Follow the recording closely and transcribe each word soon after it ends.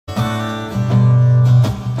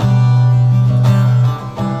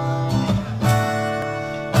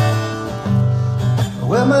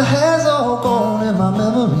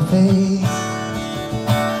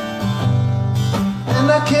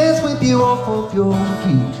off of your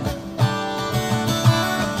feet.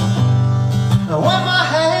 Now when my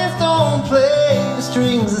hands don't play the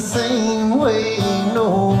strings the same way, no,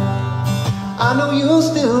 I know you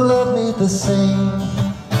still love me the same.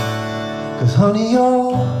 'Cause honey,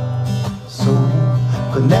 your soul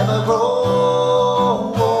could never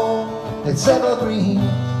grow, it's evergreen.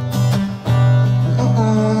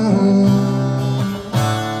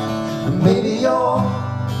 Maybe your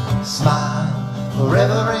smile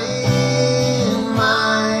forever in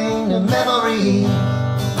my memory.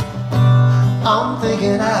 I'm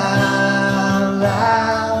thinking out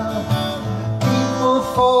loud. People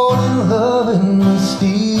fall in love in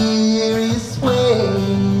mysterious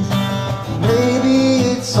ways. Maybe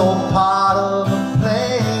it's all part of a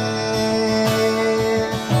plan.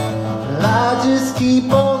 And I just keep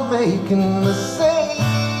on making the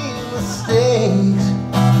same mistakes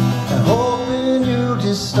and hoping you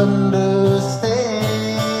just understand.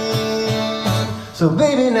 So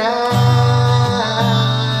baby, now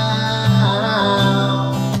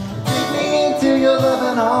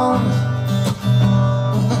arms,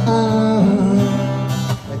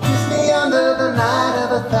 kiss me under the night of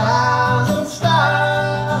 1,000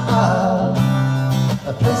 stars.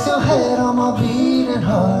 Place your head on my beating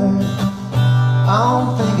heart. I'm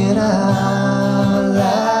thinking out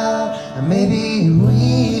loud, and maybe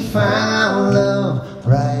we found love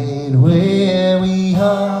right where we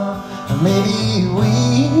are. Maybe we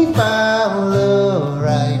found love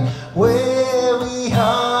right where we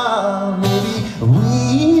are. Maybe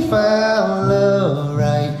we found love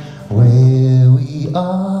right where we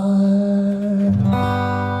are.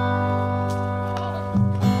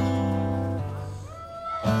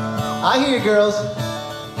 I hear you, girls.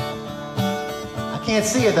 I can't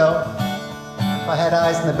see it though. If I had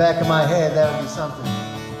eyes in the back of my head, that would be something.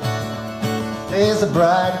 There's a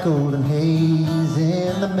bright golden haze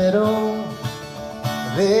in the meadow.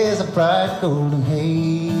 There's a bright golden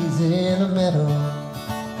haze in the meadow.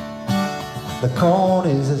 The corn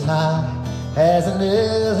is as high as an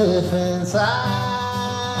elephant's eye,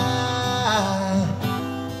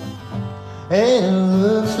 and it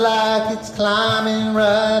looks like it's climbing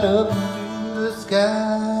right up to the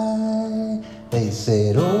sky. They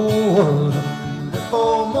said, oh, what a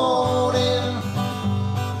beautiful morning.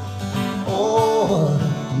 Oh, what a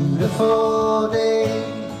beautiful day.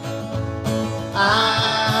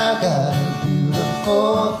 I got a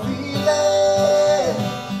beautiful feeling.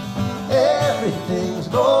 Everything's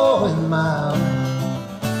going my way.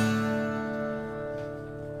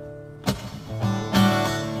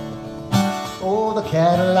 Oh, the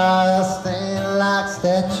cattle are standing like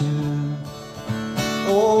statues.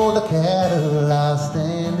 Oh, the cattle are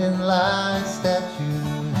standing like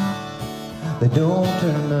statues. They don't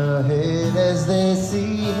turn their head as they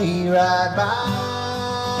see me ride by.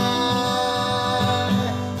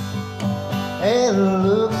 And it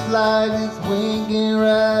looks like it's winking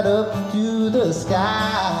right up to the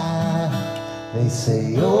sky. They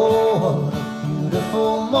say, oh, what a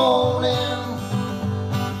beautiful morning.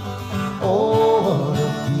 Oh, what a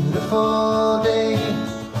beautiful day.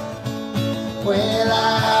 Well, I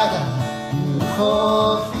got a beautiful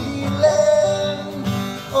feeling.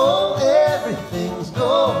 Oh, everything's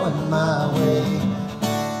going my way.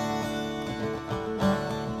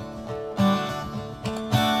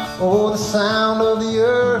 Oh, the sound of the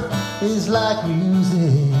earth is like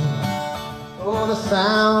music. Oh, the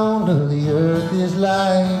sound of the earth is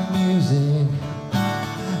like music.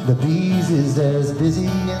 The breeze is as busy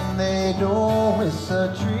and they don't miss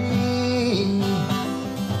a tree.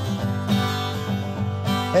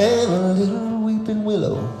 And a little weeping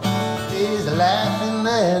willow is laughing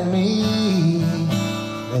at me.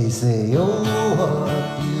 They say, oh, what a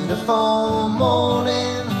beautiful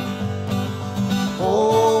morning.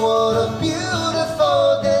 Oh, what a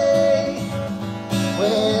beautiful day.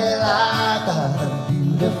 Well, I got a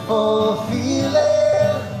beautiful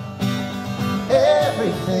feeling.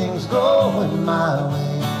 Everything's going my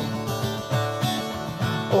way.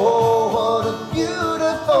 Oh, what a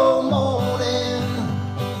beautiful morning.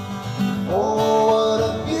 Oh, what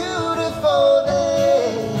a beautiful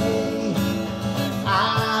day. I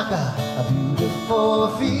got a beautiful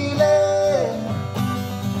feeling.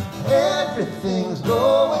 Everything's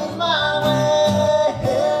going my way.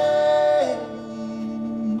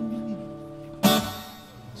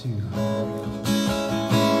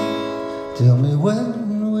 Tell me,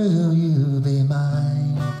 when will you be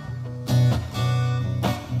mine?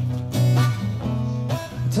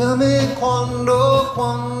 Tell me, quando,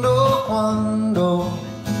 quando, quando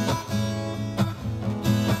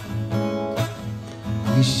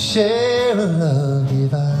we share a love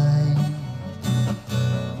divine.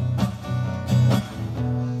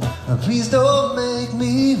 Please don't make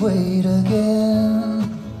me wait again.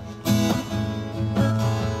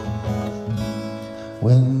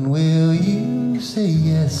 When will you say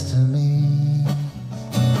yes to me?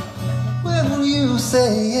 When will you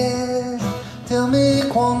say yes? Tell me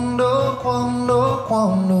quando, quando,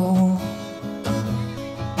 quando.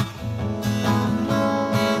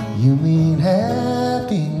 You mean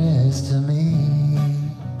happiness to me.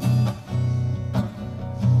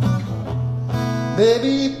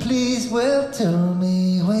 Baby, please, well, tell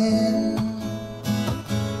me when.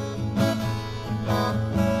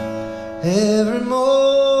 Every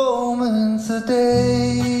moment's a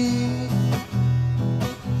day.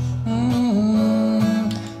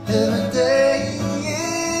 Every day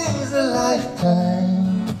is a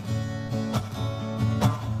lifetime.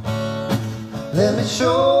 Let me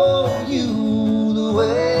show you the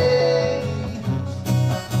way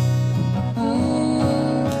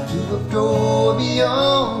to a door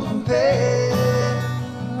beyond compare.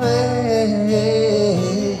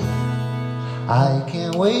 I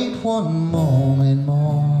can't wait one moment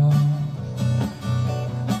more.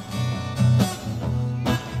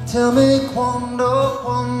 Tell me quando,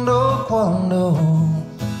 quando, quando.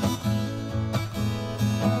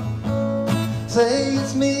 Say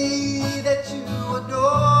it's me that you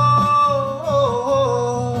adore.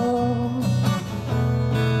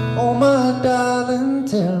 Oh my darling,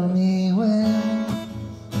 tell me when.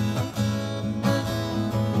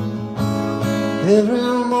 Every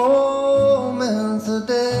moment's a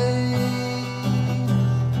day.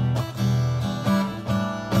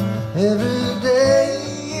 Every day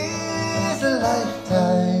is a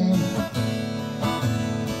lifetime.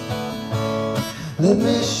 Let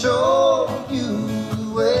me show you the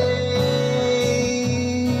way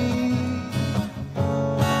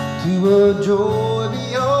to a joy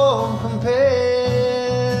beyond compare.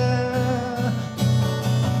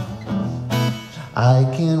 I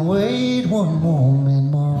can't wait one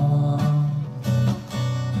moment more.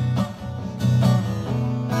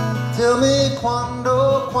 Tell me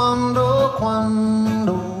quando, quando,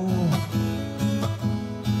 quando.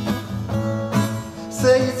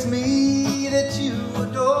 Say it's me that you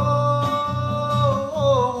adore.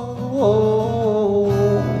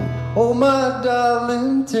 Oh my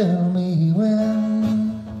darling, tell me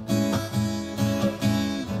when.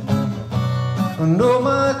 And oh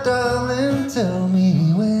my darling, tell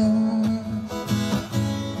me when.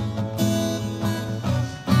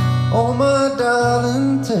 Oh my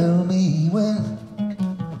darling, tell me when.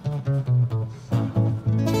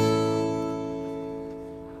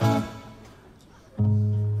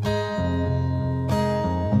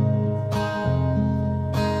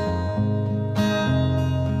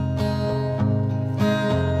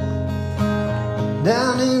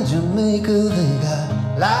 Down in Jamaica they got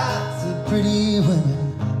lots of pretty women.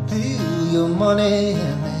 Steal your money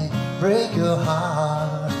and they break your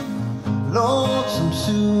heart. Lonesome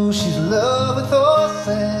Sue, she's in love with old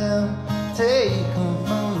Sam. Take him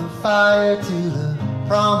from the fire to the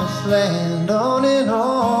promised land. On and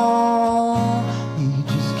on, he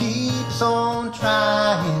just keeps on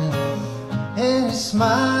trying. And he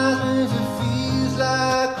smiles when he feels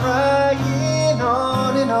like crying.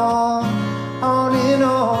 On and on, on and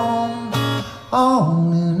on,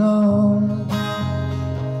 on and on.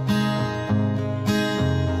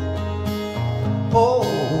 Oh,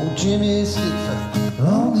 Jimmy sits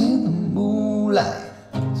along in the moonlight,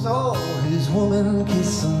 saw his woman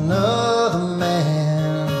kiss another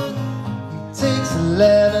man. He takes a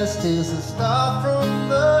letter, steals a star from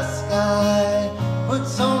the sky,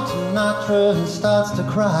 puts on Sinatra and starts to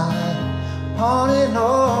cry. On and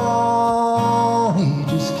on, he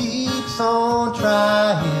just keeps on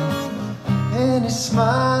trying. And he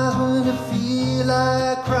smiles when he feels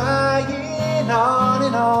like crying. On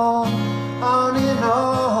and on, on and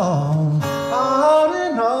on, on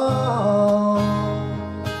and on.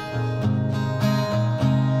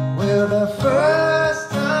 Well, the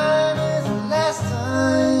first time is the last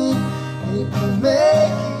time. It can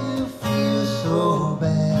make you feel so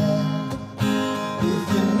bad. If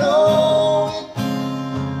you know it,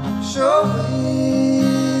 show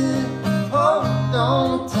it. Hold on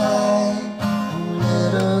tight.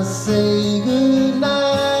 Let us say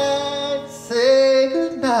goodnight, say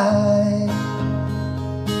goodnight.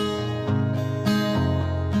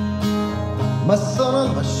 My son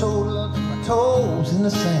on my shoulder, my toes in the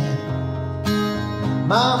sand.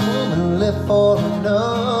 My woman left for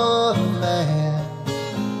another man.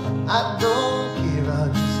 I don't care, I'll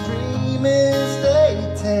just dream and stay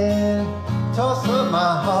tan. Toss up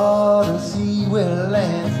my heart and see where it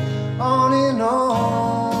lands. On and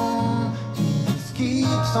on, he just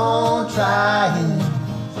keeps on trying.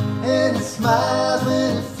 and it smiles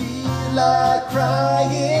when it feels like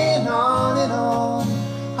crying. On and on,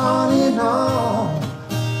 on and on,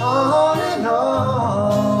 on and on.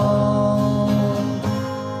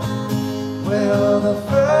 Well, the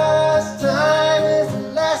first time is the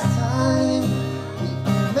last time. It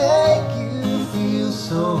can make you feel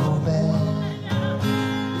so bad.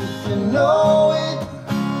 If you know it,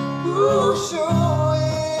 ooh, show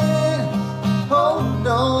it. Hold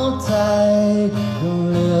on tight,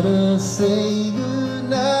 don't let us say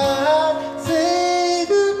goodnight. Say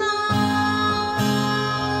goodnight.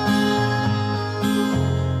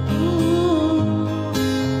 Ooh.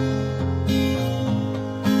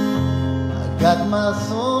 I got my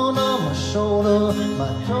son on my shoulder,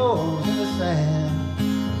 my toes in the sand.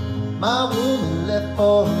 My woman left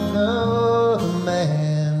for another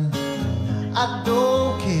man. I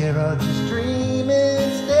don't care, I'll just dream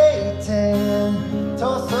and stay tan.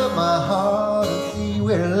 Toss up my heart and see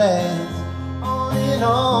where it lands. On and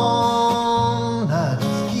on, I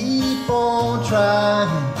just keep on trying.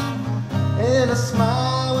 And I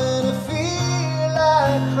smile when I feel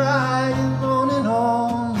like crying. On and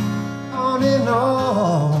on, on and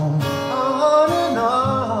on, on and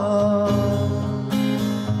on,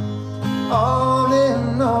 on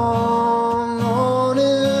and on, on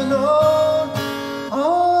and on,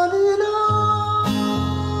 on and on.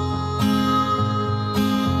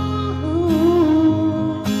 Ooh.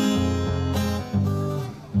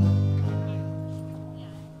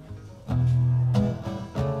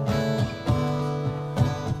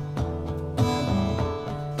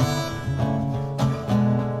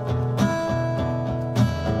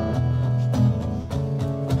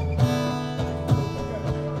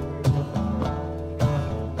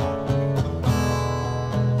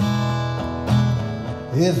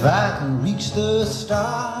 If I can reach the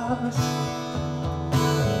stars,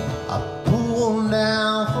 I'll pull them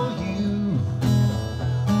down for you.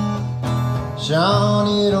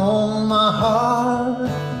 Shine it on my heart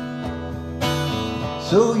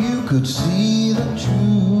so you could see the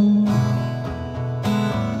truth.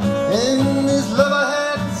 And this love I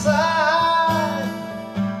had inside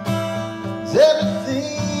is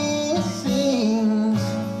everything it seems.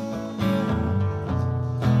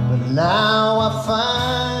 But now I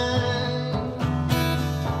find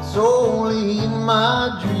it's only in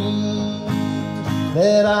my dreams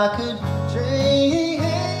that I could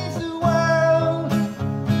change the world.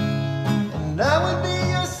 And I would be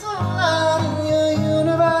your sunlight in your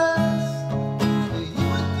universe. You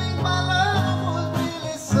would think my love was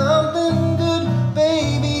really something good,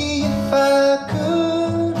 baby, if I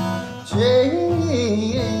could change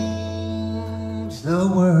the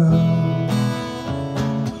world.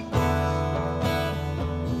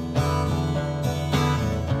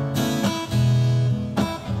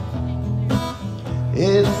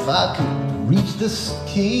 If I could reach the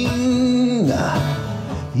king,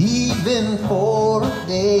 even for a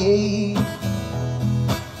day,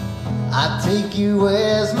 I'd take you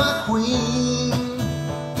as my queen.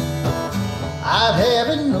 I'd have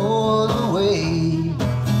it no other way.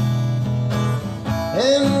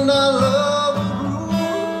 And our love would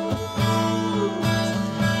rule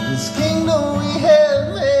this kingdom we have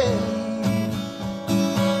made.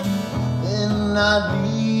 And I'd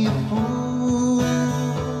be a fool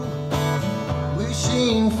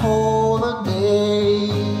wishing for the day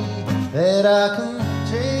that I can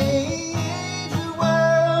change the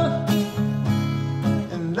world.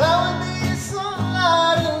 And I would be a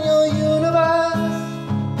sunlight in your universe.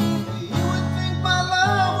 You would think my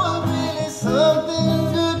love was really something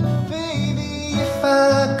good, baby, if I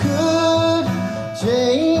could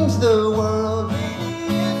change the world, baby,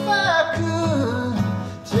 if I could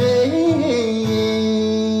change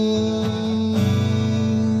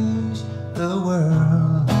the world.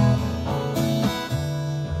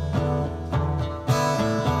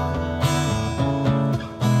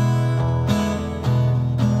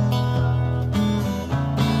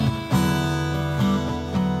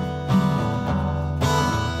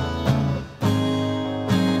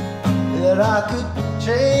 That I could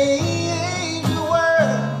change the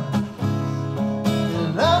world.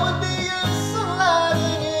 And I would be your sunlight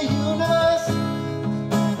in your universe.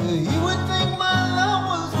 You would think my love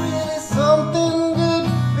was really something good,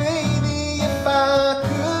 baby, if I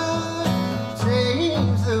could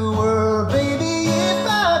change the world, baby, if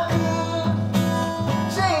I could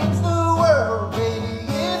change the world, baby,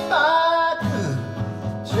 if I could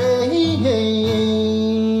change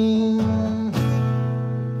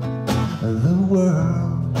the world.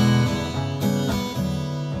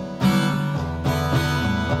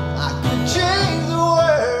 I could change the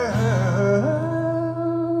world.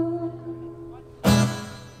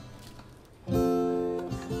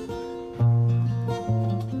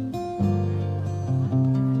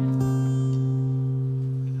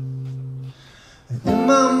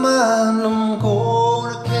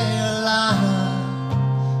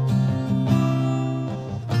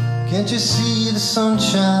 Can't you see the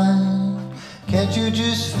sunshine? Can't you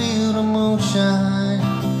just feel the moonshine?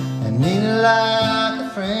 And ain't it like a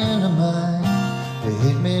friend of mine? They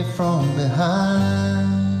hit me from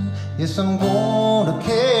behind. Yes, I'm going to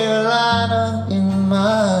Carolina in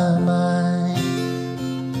my mind.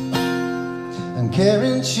 And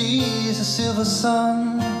carrying cheese, a silver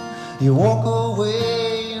sun. You walk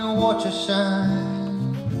away and watch her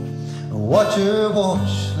shine. Watch her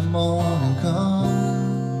watch the morning come.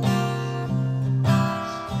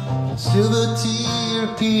 Silver tear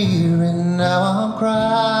appearing, now I'm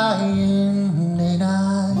crying. Ain't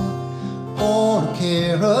I going to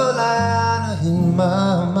Carolina in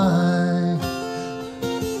my mind?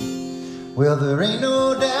 Well, there ain't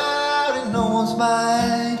no doubt in no one's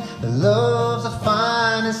mind that love's the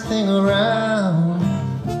finest thing around,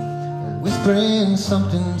 whispering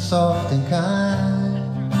something soft and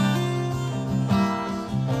kind.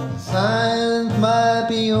 Silence might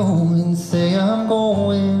be omen, say I'm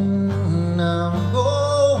going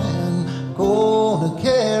to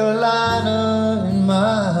Carolina in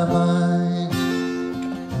my mind.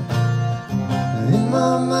 In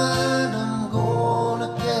my mind, I'm going to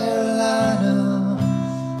Carolina.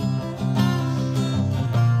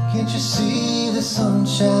 Can't you see the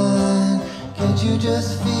sunshine? Can't you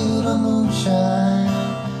just feel the moonshine?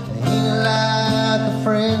 Ain't it like a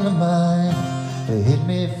friend of mine? They hit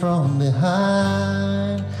me from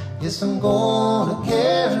behind. Yes, I'm going to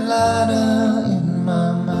Carolina in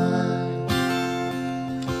my mind.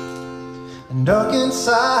 And dark and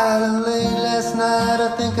silent late last night, I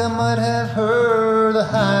think I might have heard the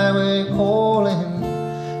highway calling,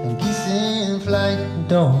 and geese in flight and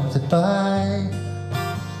dogs that bite.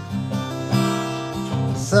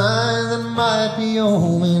 Signs that might be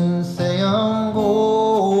omens say I'm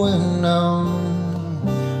going to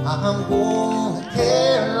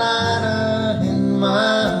Carolina in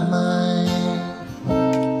my mind.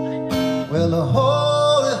 Well, the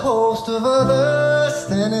holy host of others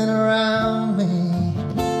standing around me,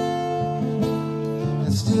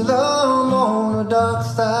 and still I'm on the dark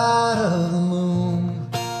side of the moon.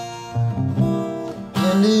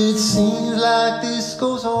 And it seems like this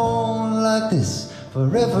goes on like this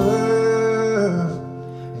forever.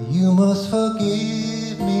 You must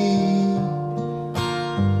forgive me.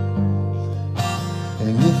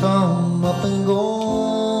 And if I'm up and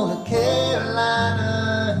going to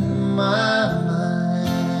Carolina in my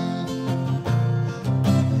mind,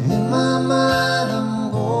 in my mind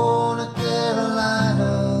I'm going to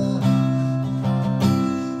Carolina.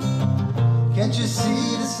 Can't you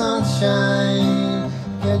see the sunshine?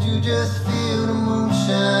 Can't you just feel the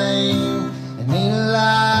moonshine? And ain't it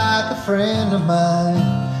like a friend of mine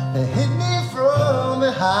that hit me from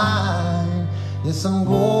behind? Yes, I'm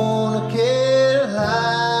going to Carolina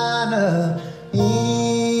in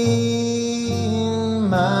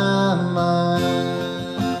my mind.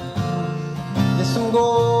 Yes, I'm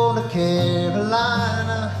going to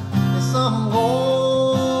Carolina. Yes, I'm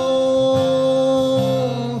going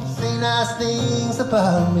to say nice things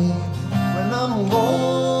about me when I'm gone.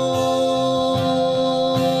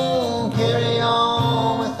 Carry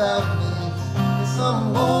on without me. Yes,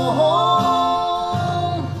 I'm going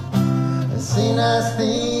to say nice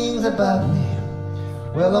things about me.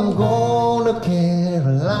 Well, I'm going to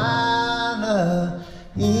Carolina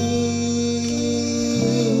in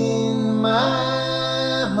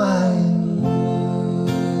my mind.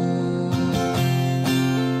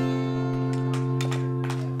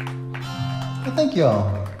 Well, thank you all.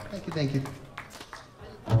 Thank you.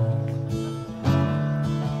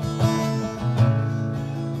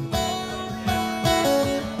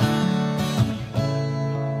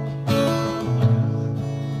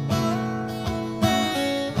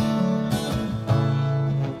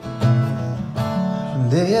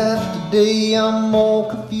 Day after day I'm more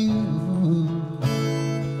confused,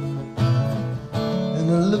 and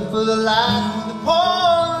I look for the light through the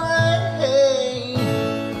pouring rain.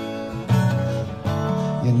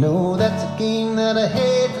 You know that's a game that I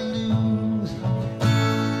hate to lose.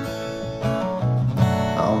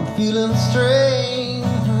 I'm feeling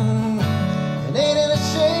strange, and ain't it a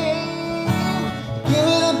shame? Give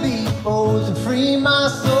me the beat, boys, and free my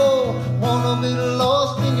soul. Wanna be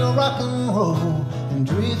lost in your rock and roll and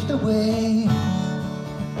drift away.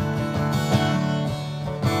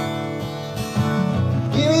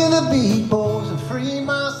 Give me the beat, boys, and free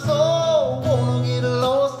my soul. Wanna get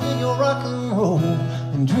lost in your rock and roll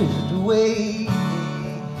and drift away.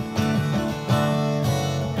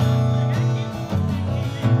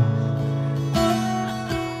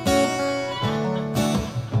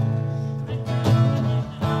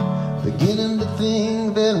 Beginning to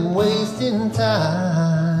think that I'm wasting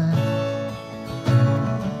time.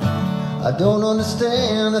 I don't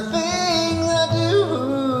understand the things I do.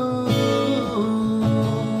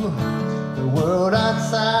 The world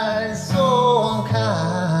outside is so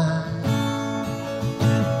unkind.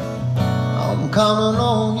 I'm counting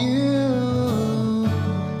on you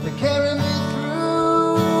to carry me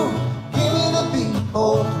through. Give me the beat,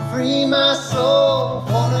 oh, to free my soul.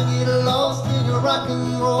 Wanna get lost in your rock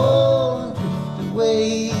and roll and drift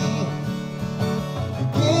away.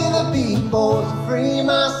 Give me the beat, boys, to free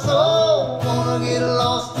my soul. Wanna get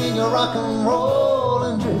lost in your rock and roll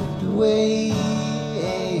and drift away.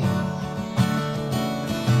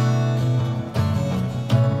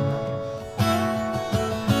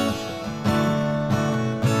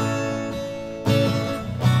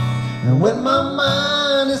 And when my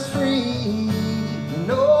mind is free, you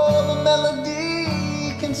know the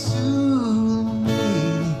melody can soothe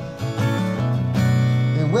me.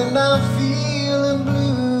 And when I'm feeling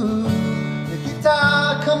blue, the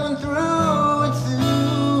guitar coming through and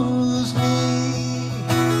soothes me.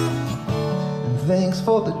 And thanks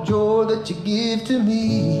for the joy that you give to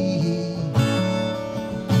me.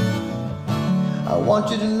 I want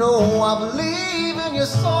you to know I believe in your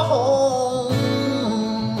song.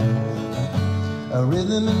 A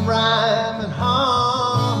rhythm and rhyme and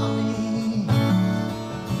harmony.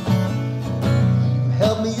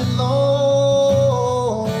 Help me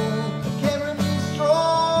along, carry me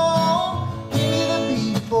strong. Give me the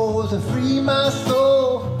beat, boys, to free my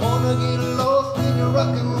soul. Wanna get lost in your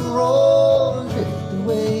rock and roll and drift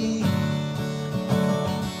away.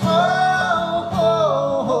 Oh,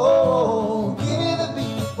 oh, oh. Give me the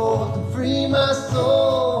beat, boys, to free my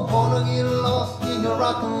soul. Wanna get lost in your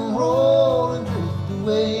rock and roll and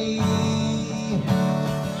away.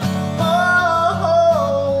 Oh,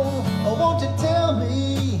 oh, won't you tell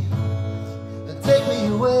me, take me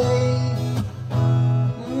away.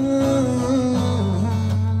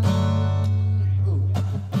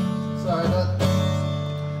 Sorry about that.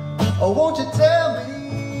 Oh, won't you tell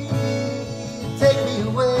me, take me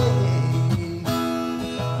away.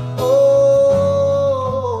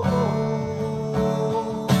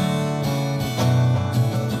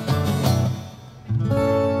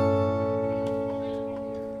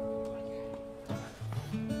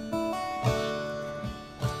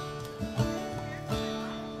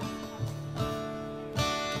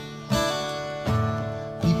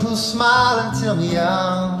 Smile and tell me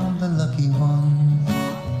I'm the lucky one,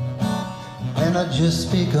 and I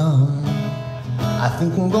just begun. I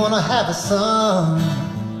think I'm gonna have a son.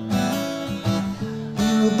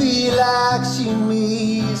 You'll be like she and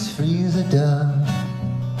me, as free as a dove,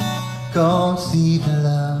 conceived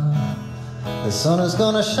love. The sun is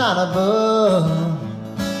gonna shine above.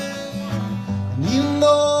 And even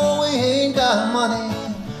though we ain't got money,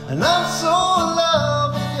 and I'm so in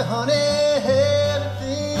love with you, honey,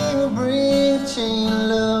 bring a chain of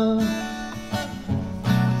love.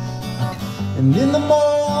 And in the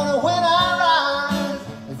morning when I rise,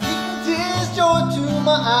 I keep tears joy to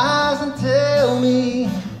my eyes and tell me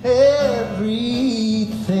everything's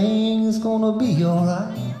gonna be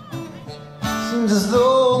alright. Seems as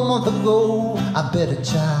though a month ago I better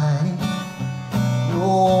try.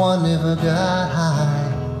 No, I never got high.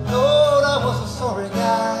 Lord, I was a sorry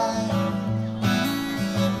guy.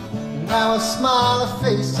 Now I smile and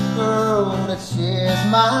face a girl that shares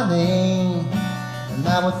my name. And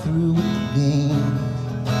now we're through with the game.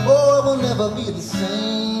 Oh, it will never be the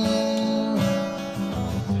same.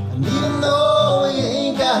 And even though we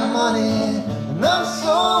ain't got money, and I'm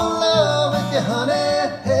so in love with you, honey,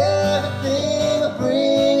 everything will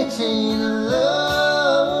bring a chain of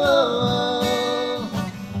love.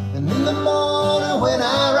 And in the morning when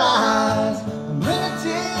I rise, I bring a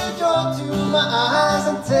teardrop to my eyes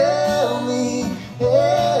and tell me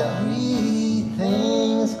everything's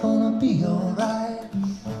gonna be alright.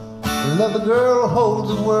 Love the girl who holds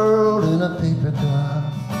the world in a paper cup.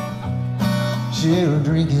 She'll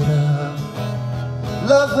drink it up.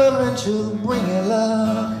 Love her and she'll bring you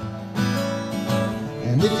luck.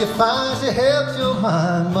 And if you find she helps your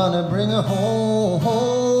mind, money, bring her home.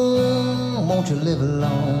 Won't you live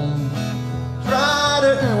alone? Try to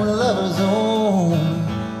earn a lover's own.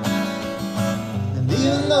 And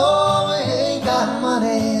even though we ain't got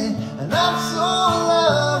money, and I'm so in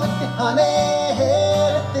love with you, honey,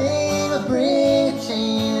 everything will bring a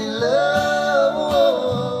chain of love.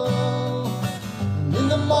 And in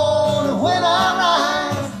the morning when I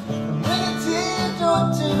rise, I bring a teardrop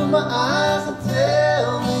to my eyes and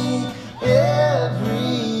tell me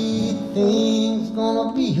everything's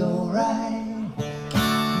gonna be alright.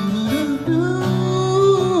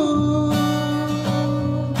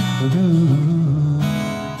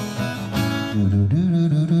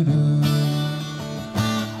 Do-do-do-do-do.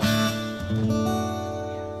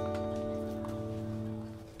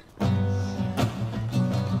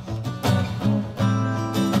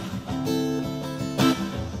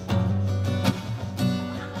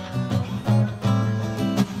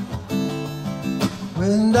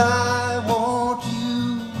 and I want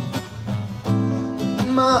you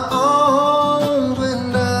in my arms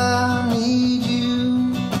when I need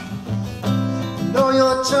you. Know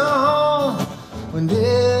your charm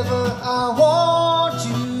whenever I want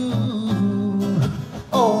you.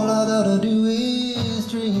 All I gotta do is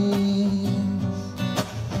dream,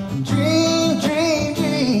 dream, dream,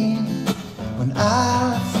 dream. When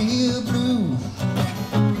I feel blue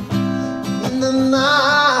in the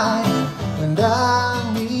night, when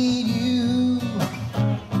I need you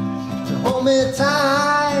to hold me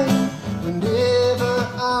tight whenever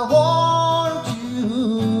I want you.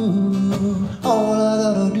 All I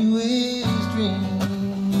gotta do is dream,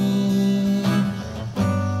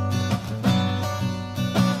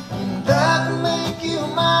 and I can make you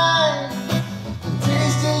mine and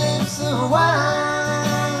taste your lips of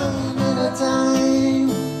wine anytime,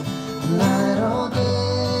 night or day.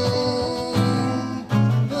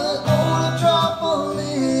 But only trouble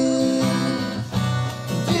is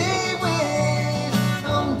deep ways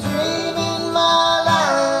from dreaming my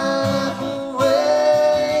life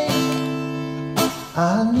away. I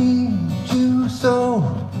need you so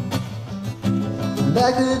and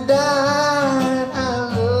I could die. I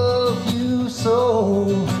love you so.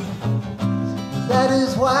 That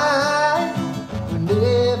is why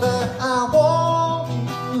whenever I want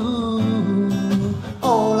you,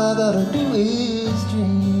 all I gotta do is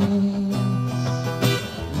dream,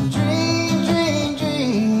 dream, dream,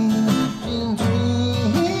 dream, dream, dream,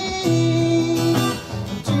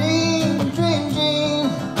 dream, dream, dream.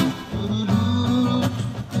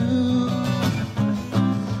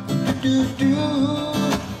 Do, do, do, do,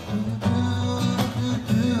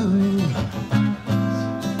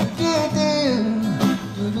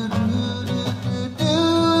 do, do, do.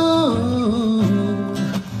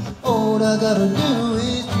 All I gotta do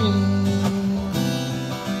is dream,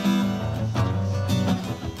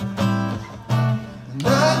 and I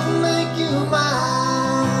can make you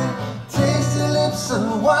mine, taste the lips of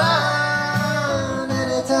wine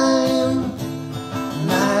anytime,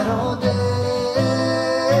 night or day.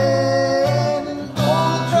 And all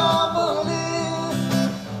the trouble is,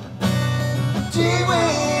 gee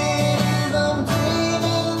whiz, I'm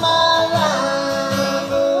dreaming my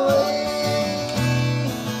life away.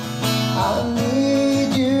 I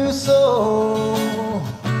need you so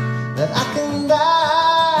that I can die.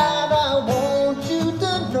 I want you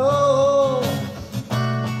to know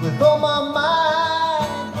with all my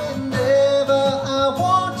mind whenever I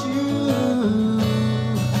want you.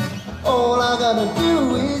 All I gotta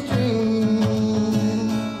do is dream,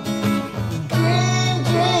 dream,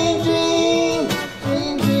 dream, dream,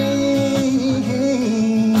 dream, dream,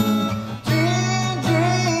 dream,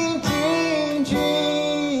 dream, dream, dream.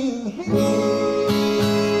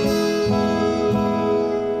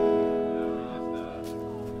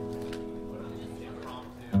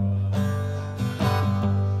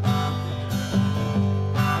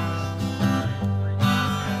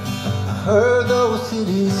 I heard those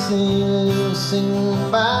cities sing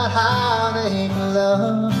about how they can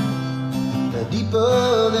love. They're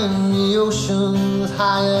deeper than the oceans,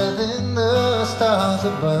 higher than the stars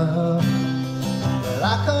above. But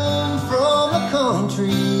I come from the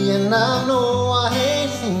country and I know I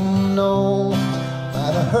ain't seen no.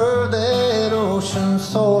 But I heard that ocean's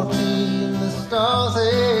salty and the stars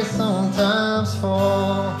they sometimes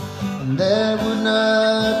fall. And that would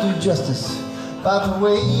not do justice by the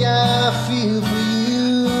way I feel for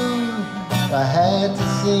you. I had to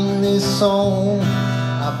sing this song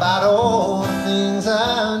about all the things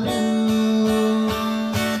I knew.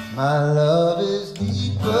 My love is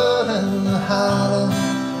deeper than the Holler,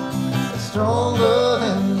 stronger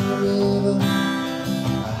than the river,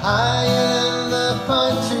 higher than the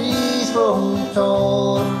pine trees growing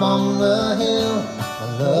tall upon the hill. My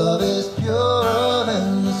love is purer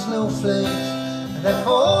than the snowflakes that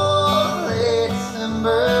fall late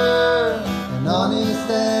December, and honest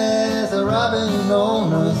as a robin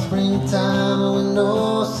on a springtime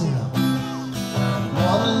windowsill,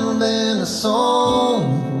 warmer than a song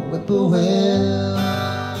of a whippoorwill.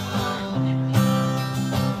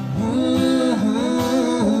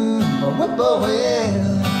 A whippoorwill.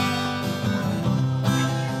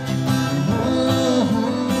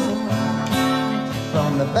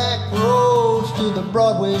 From the back roads to the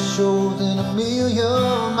Broadway shows and a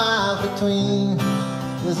million miles between,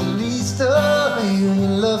 there's at least a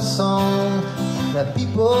million love songs that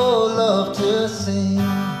people love to sing.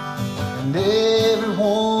 And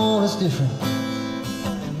everyone is different,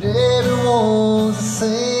 and everyone's the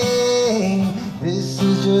same. This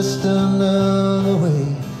is just another way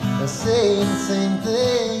of saying the same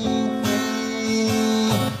thing.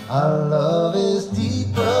 Our love is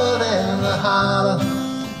deeper smile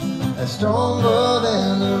that's stronger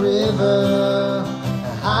than the river,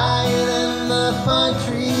 higher than the pine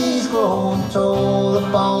trees growing tall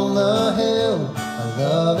upon the hill. Our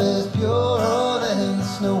love is purer than the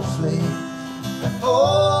snowflake that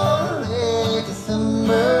falls late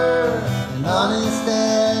December, and honest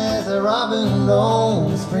as a robin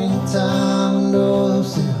on the springtime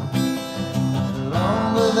windowsill,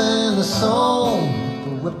 longer than the song of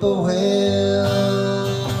the whippoorwill.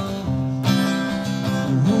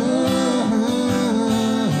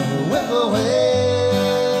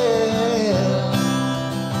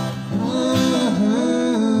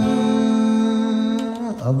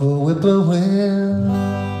 Of a whippoorwill.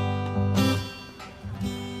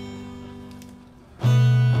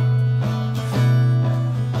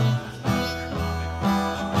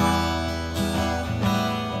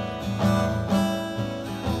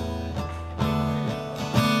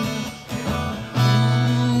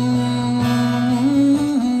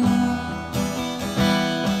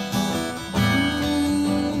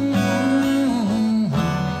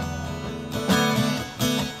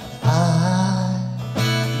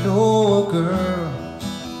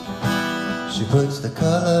 Puts the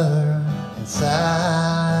color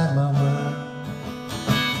inside my world.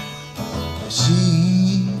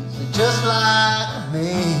 She's just like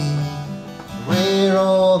me, where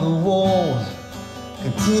all the walls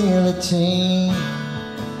continually change,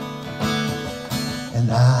 and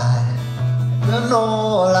I've done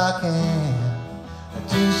all I can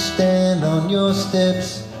to stand on your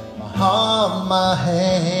steps, my heart, my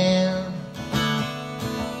hand.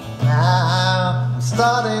 Now I'm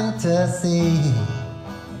starting to see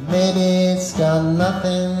maybe it's got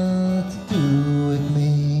nothing to do with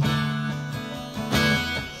me.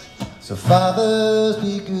 So fathers,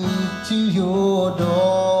 be good to your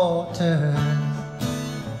daughters.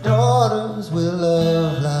 Daughters will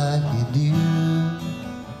love like you do.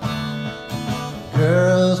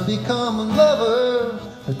 Girls become lovers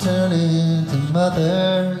or turn into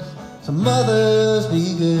mothers. So mothers,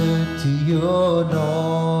 be good to your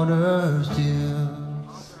daughters too.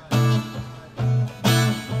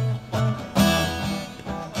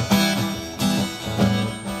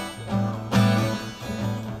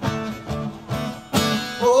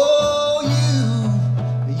 Oh,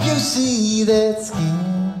 you see that skin?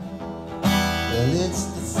 Well, it's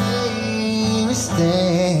the same as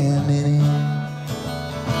standing in.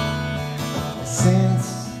 Since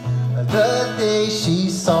the day she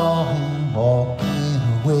saw him walking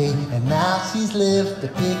away, and now she's left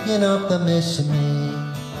picking up the missionary.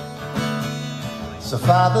 So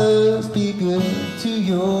fathers, be good to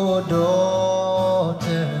your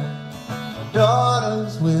daughter.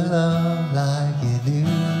 Daughters will love like you do.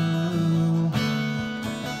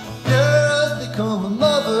 Girls become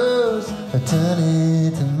mothers or turn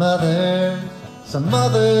into mothers. So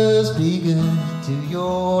mothers, be good to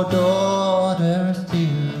your daughters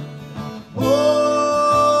too.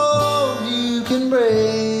 Oh, you can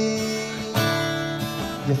break.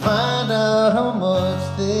 You find out how much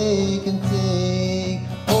they can take.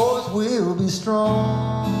 Boys will be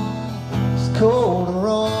strong, it's cold and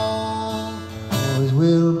wrong. Boys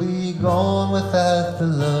will be gone without the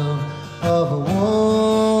love of a woman.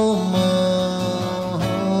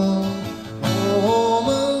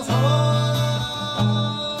 Woman's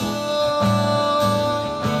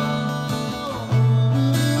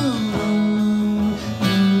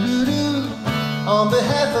on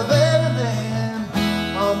behalf of every man,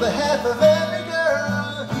 on behalf of every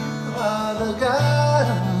girl, you are the God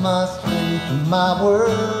of my strength and my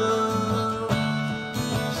world.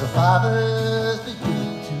 So fathers, be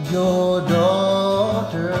good to your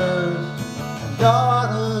daughters, and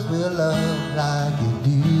daughters will love like you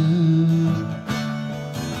do.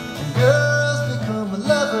 And girls become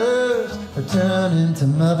lovers or turn into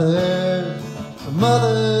mothers. So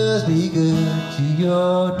mothers, be good to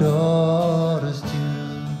your daughters too.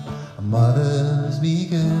 Mothers, be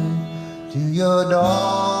good to your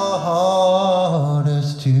daughters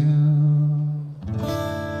too.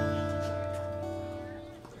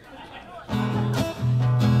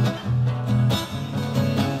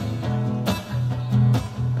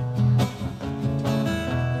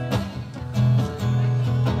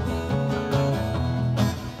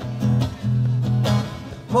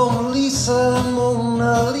 Mona Lisa,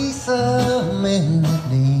 Mona Lisa, man that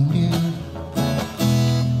named you.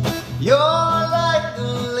 You're like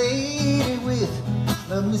the lady with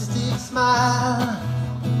the mystic smile.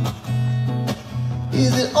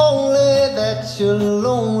 Is it only that you're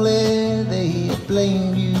lonely they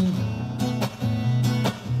blame you?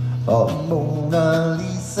 For Mona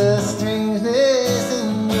Lisa's strangeness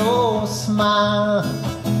in your smile.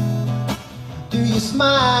 you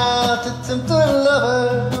smile to tempt a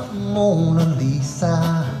lover, Mona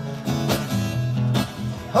Lisa?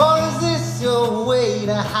 Or is this your way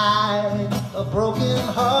to hide a broken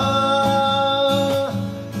heart?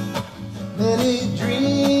 Many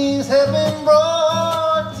dreams have been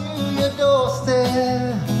brought to your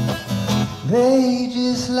doorstep. They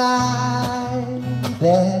just lie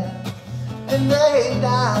there and they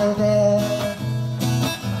die there.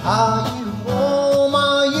 Are you warm?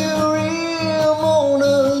 Are you real,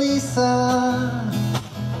 Mona Lisa?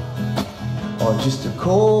 Or just a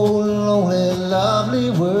cold, lonely, lovely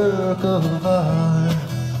work of art?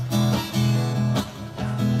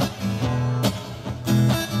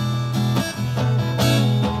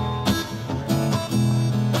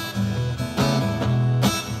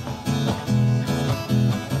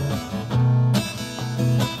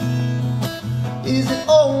 Is it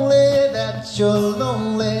only that you're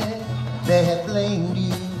lonely? They have blamed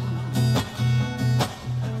you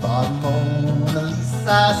for Mona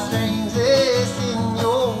Lisa strangeness in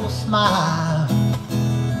your smile.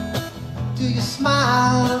 Do you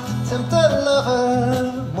smile to tempt a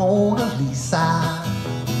lover, Mona Lisa?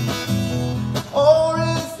 Or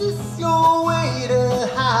is this your way to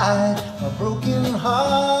hide a broken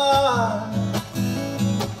heart?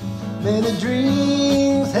 Many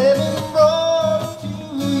dreams have been brought to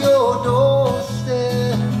your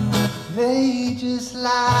doorstep. They just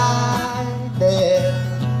lie there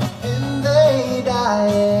and they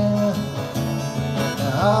die.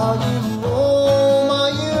 Are you warm?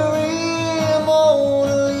 Are you real,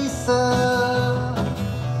 Mona Lisa?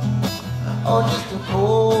 Or just a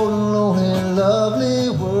cold, lonely, lovely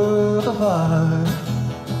work of art?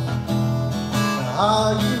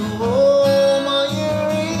 Are you warm? Are you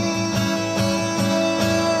real,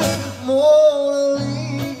 Mona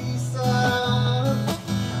Lisa?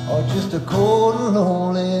 Or just a cold,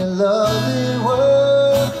 lonely, lovely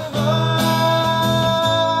work of art?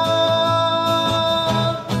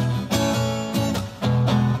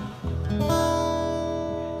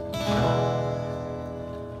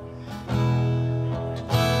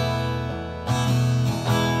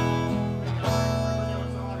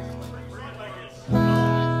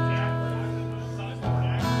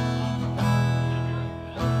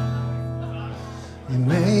 You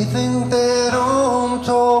may think that I'm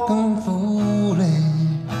talking foolish,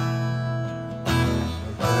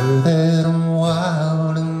 or that I'm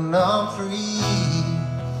wild and I'm free.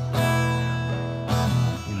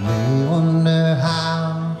 You may wonder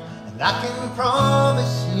how, and I can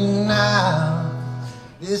promise you now,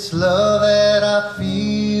 this love that I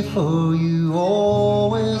feel for you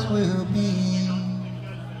always will be.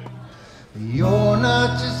 You're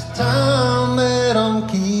not just time that I'm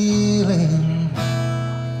killing,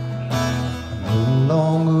 no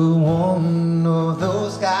longer one of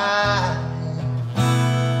those guys.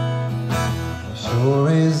 As sure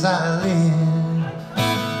as I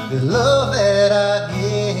live, the love that I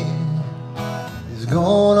get is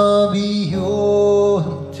gonna be yours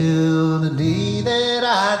till the day that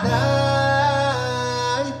I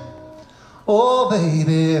die. Oh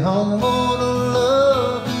baby, I'm gonna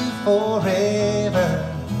love you forever,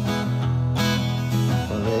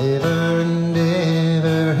 forever and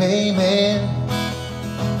ever, amen.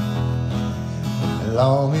 As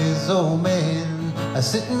long as old men I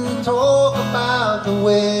sit and talk about the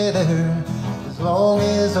weather, as long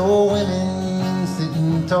as old women sit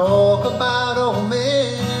and talk about old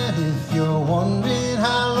men. If you're wondering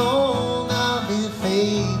how long I'll be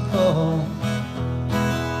faithful,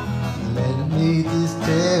 let me just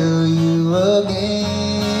tell you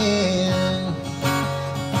again,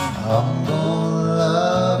 I'm gonna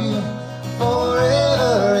love you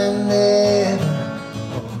forever and ever,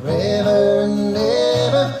 forever and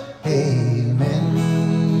ever, amen.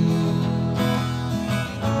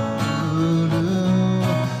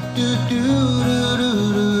 Do do do do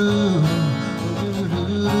do.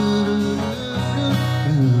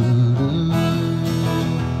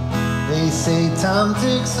 They say time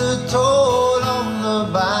takes a toll on the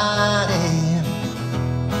body.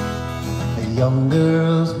 A young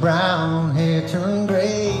girl's brown hair turned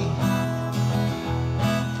gray.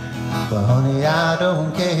 But honey, I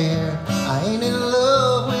don't care. I ain't in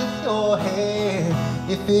love with your hair.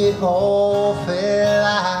 If it all fell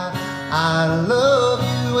out, I love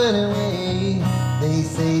you anyway. They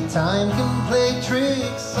say time can play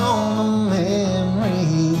tricks on the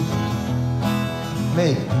memory,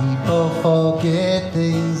 make people forget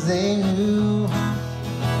things they knew.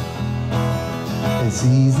 It's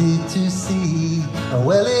easy to see,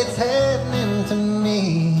 well, it's happening to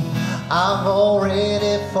me. I've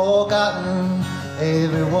already forgotten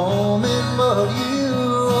every woman but you.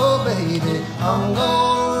 Oh baby, I'm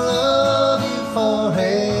gonna love you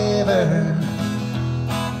forever,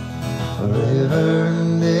 forever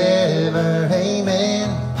and ever, amen.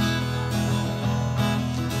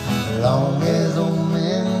 As long as old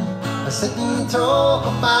men sit and talk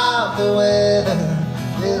about the weather,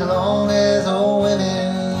 as long as old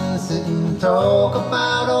women sit and talk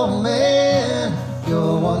about old men,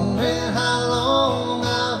 you're wondering how long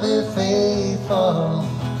I'll be faithful,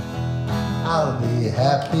 I'll be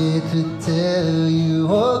happy to tell you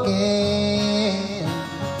again.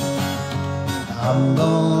 I'm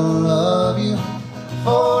gonna love you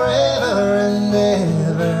forever and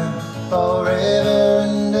ever, forever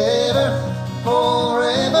and ever,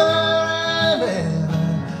 forever and ever,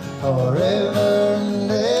 forever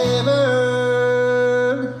and ever.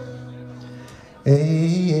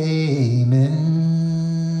 Amen.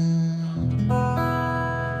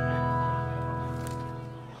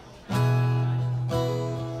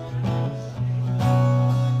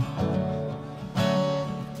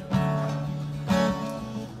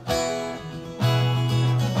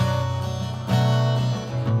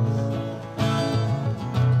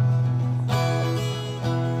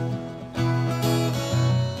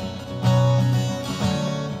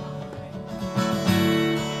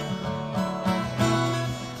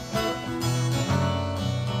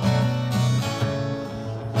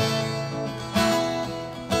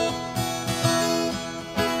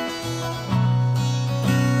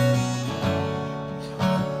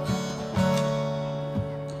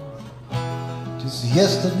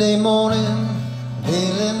 Yesterday morning,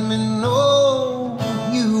 they let me know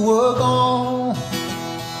you were gone.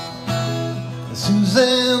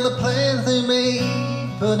 Suzanne, the plans they made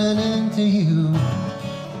put an end to you.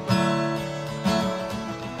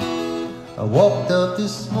 I walked up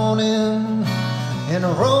this morning and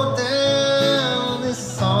I wrote down this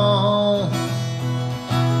song.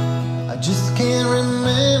 I just can't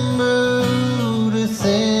remember who to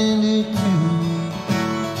send it to.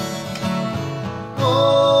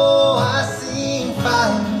 Oh, I seen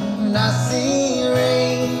fire and I seen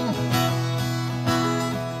rain.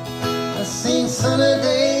 I seen sunny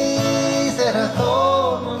days that I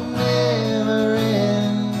thought would never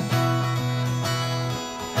end.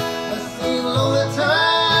 I seen lonely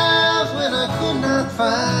times when I could not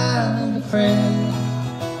find a friend.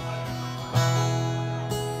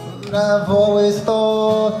 But I've always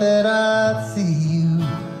thought that I'd see you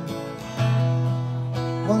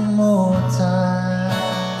one more time.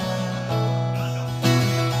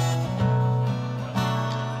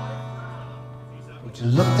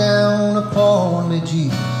 Look down upon me,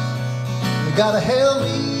 Jesus. You gotta help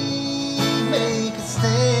me make a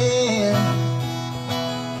stand.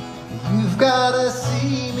 You've gotta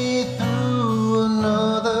see me through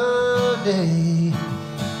another day.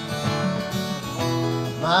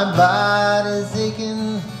 My body's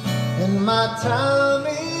aching and my time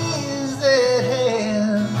is at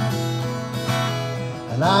hand,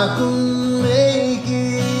 and I couldn't make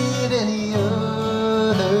it any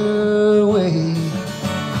other way.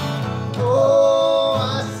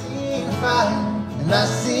 And I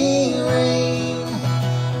seen rain.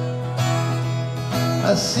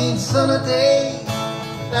 I seen sunny days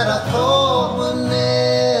that I thought would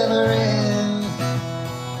never end.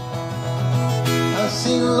 I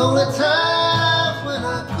seen lonely times when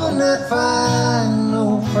I could not find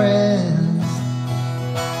no friends.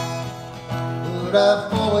 But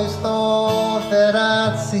I've always thought that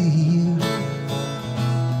I'd see you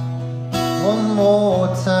one more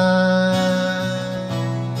time.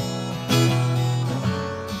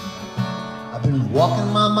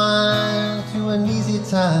 Walking my mind to an easy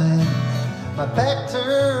time. My back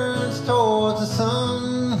turns towards the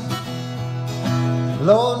sun.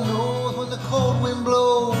 Lord knows when the cold wind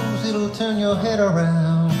blows, it'll turn your head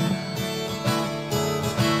around.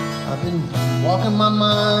 I've been walking my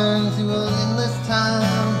mind to an endless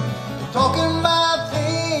time, talking about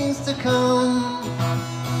things to come.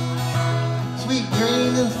 Sweet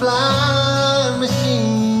dreams and flying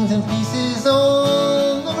machines and pieces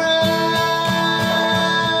on the ground.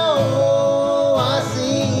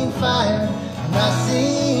 I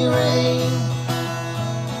see rain.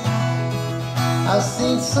 I've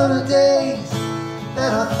seen sunny days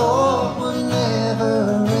that I thought would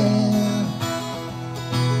never end.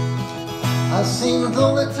 I've seen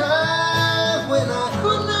lonely times when I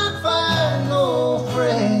could not find no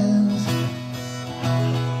friends.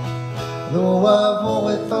 Though I've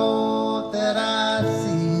always thought that I'd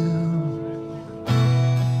see you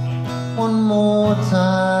one more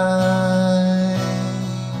time.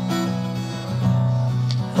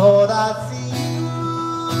 Thought I'd see you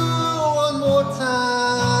one more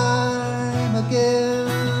time again.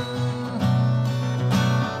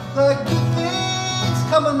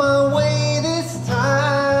 of my way this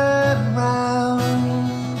time round.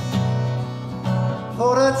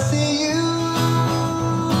 Thought I'd see you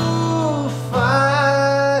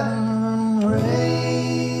find rain.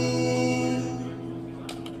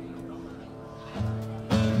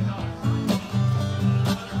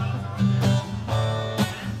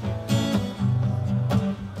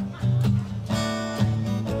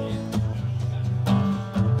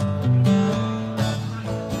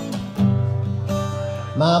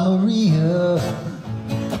 My Maria,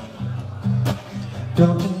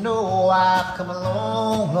 don't you know I've come a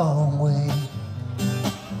long, long way.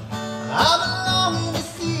 I'm longing to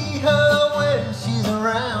see her when she's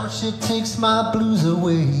around. She takes my blues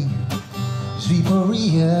away. Sweet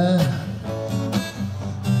Maria,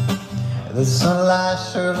 the sunlight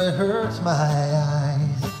surely hurts my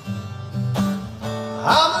eyes.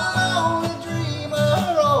 I'm a lonely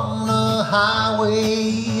dreamer on a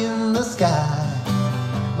highway in the sky.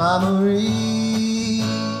 My Marie,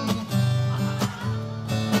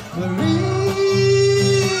 Maria,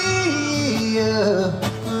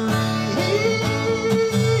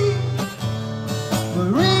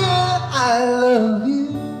 Maria, I love you.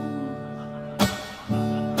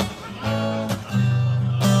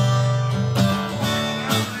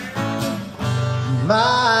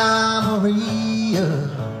 My Maria,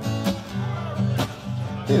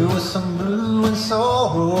 there was some blue and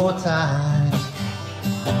sorrow times.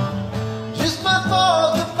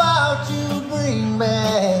 Thoughts about you bring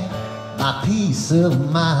back my peace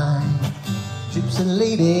of mind. Gypsy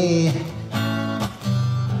lady,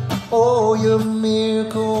 oh, your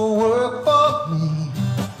miracle work for me.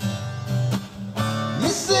 You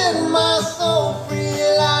set my soul free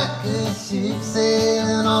like a ship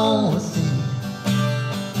sailing on the sea.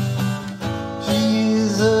 She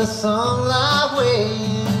is a sunlight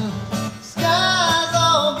wind, skies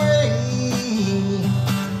all gray.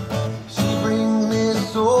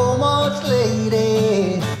 So much,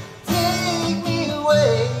 lady, take me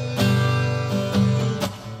away.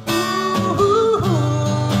 Ooh,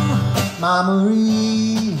 my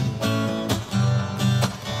Marie,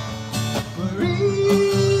 Maria,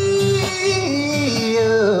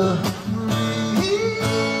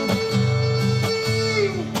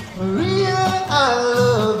 Maria, I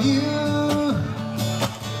love you.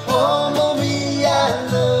 Oh, Maria, I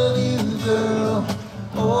love you, girl.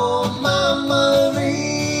 Oh, my Maria.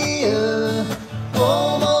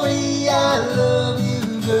 Oh, Maria, I love you,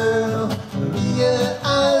 girl. Maria, I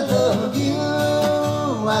love you.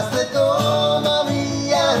 I said, oh,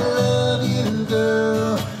 Maria, I love you,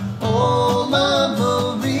 girl. Oh, my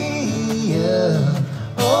Maria.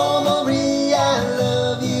 Oh, Maria, I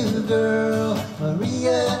love you, girl.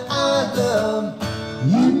 Maria, I love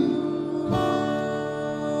you.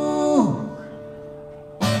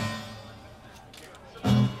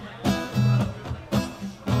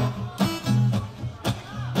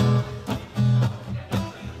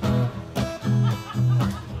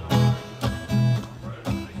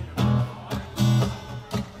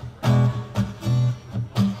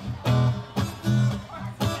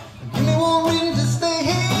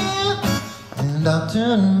 And I'll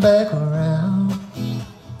turn back around.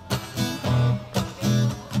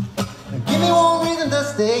 Give me one reason to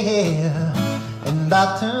stay here, and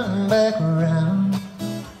I'll turn back around.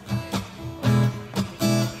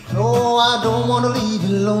 No, I don't want to leave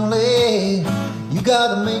you lonely. You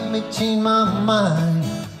gotta make me change my mind.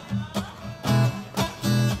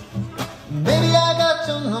 Baby, I got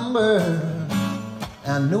your number.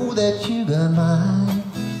 I know that you got mine.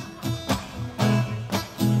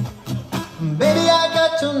 Baby, I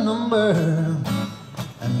got your number.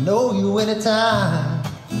 I know you anytime.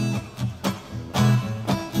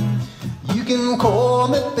 You can call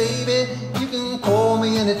me, baby. You can call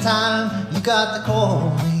me anytime. You got to call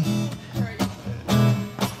me.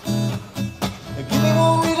 Give me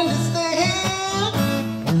one reason to stay here,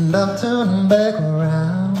 and I'm turning back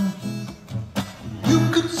around. You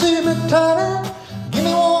could see me turning. Give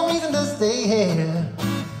me one reason to stay here,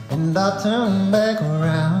 and I'll turn back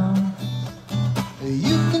around.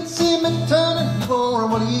 You can see me turning, you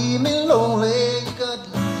gonna leave me lonely.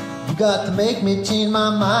 You got to make me change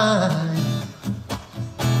my mind.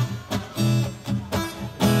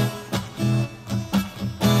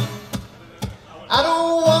 I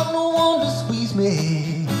don't want no one to squeeze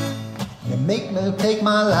me and make me take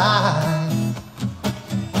my life.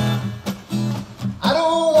 I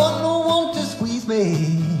don't want no one to squeeze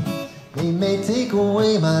me. They may take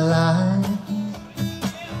away my life.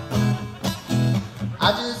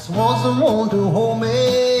 I just want someone to hold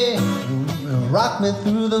me, rock me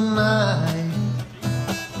through the night.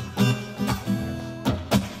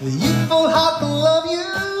 The youthful heart can love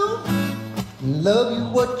you. love you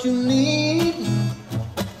what you need.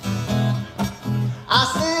 I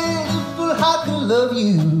said if a heart can love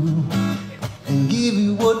you and give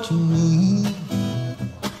you what you need.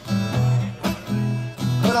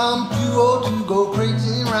 But I'm too old to go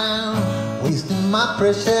crazy around, wasting my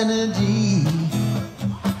precious energy.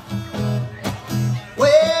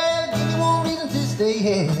 Well, give me one reason to stay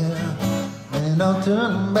here, and I'll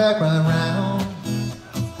turn back right round.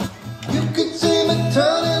 You could see me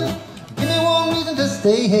turning, give me one reason to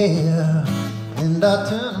stay here, and I'll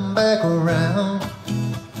turn back around.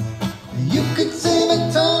 You could see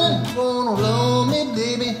me turning, you wanna love me,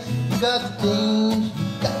 baby. You got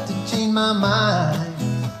to change my mind.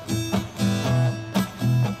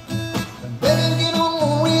 Baby, give me one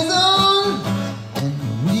more reason, and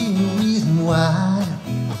real reason why.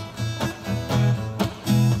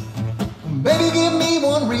 Baby, give me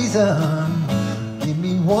one reason, give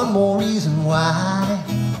me one more reason why.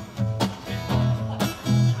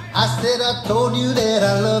 I said I told you that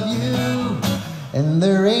I love you, and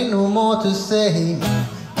there ain't no more to say.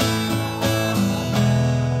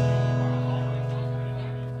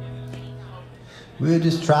 We're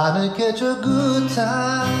just trying to catch a good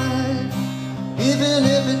time, even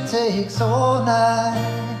if it takes all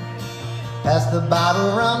night. Pass the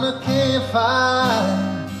bottle around the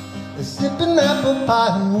campfire, sipping apple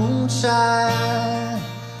pie and moonshine.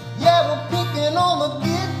 Yeah, we're picking on the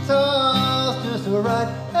guitars just right.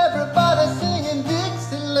 Everybody singing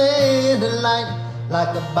Dixieland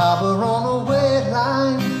like a bobber on a wet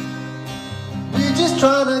line. We're just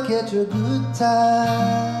trying to catch a good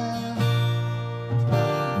time.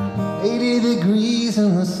 80 degrees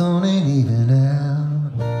and the sun ain't even out.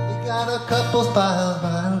 We got a couple spiles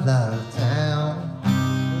right out of town.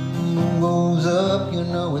 When the moon goes up, you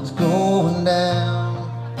know it's going down.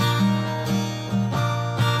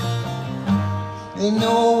 Ain't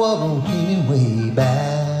no other leaning way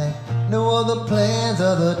back, no other plans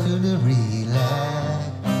other to relax.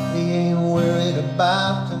 We ain't worried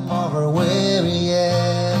about tomorrow where we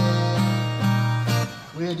at.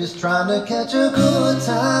 We're just trying to catch a good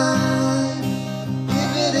time,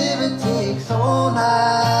 if it takes all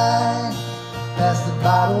night. Pass the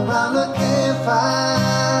bottle around the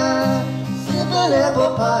campfire, sipping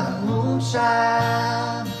apple pie and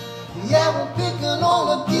moonshine. Yeah, we're picking on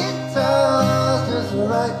the guitars just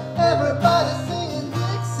right. Everybody singing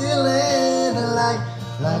Dixieland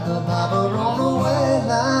like a bobber on a wet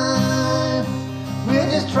line. We're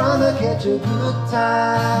just trying to catch a good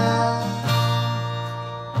time.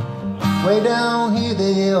 Way down here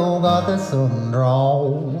they all got that southern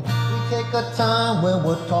drawl. We take our time when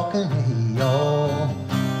we're talking, hey y'all.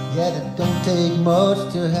 Yeah, it don't take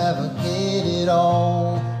much to have a get it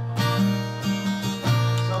all.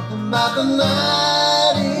 Something about the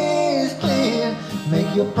night is clear,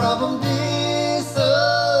 make your problem disappear.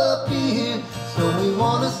 So we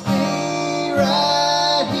wanna stay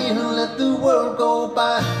right here and let the world go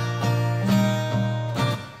by.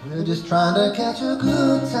 We're just trying to catch a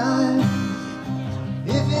good time,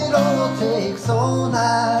 if it all takes all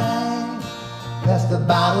night. Pass the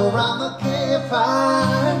bottle around the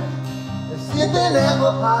campfire, sipping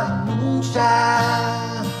apple pie and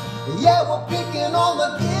moonshine. Yeah, we're picking on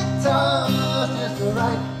the guitars just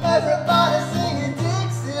right. Everybody singing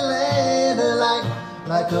Dixieland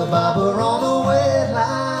like a bobber on a wet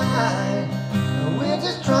line. We're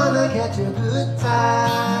just trying to catch a good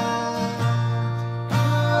time.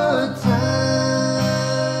 Good time,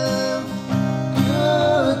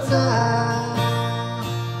 good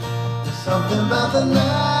time. There's something about the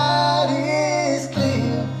night is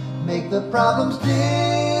clear, make the problems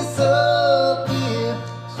disappear.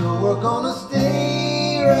 So we're gonna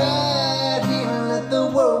stay right here and let the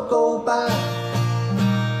world go by.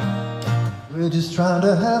 We're just trying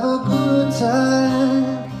to have a good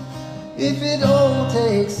time, if it all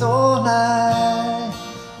takes all night.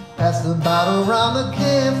 Pass the bottle around the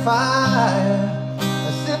campfire,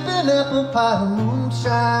 sipping apple pie and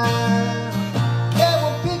moonshine. Yeah,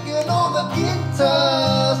 we're picking on the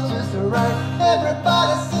guitars just right.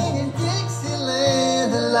 Everybody singing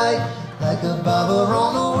Dixieland like a bobber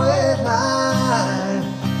on a wet line.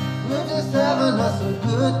 We're just having us a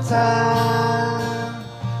good time,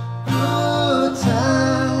 good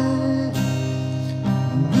time,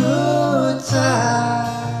 good time.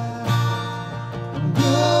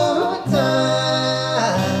 Good time,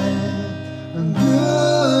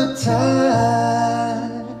 good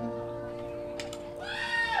time.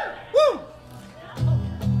 Woo!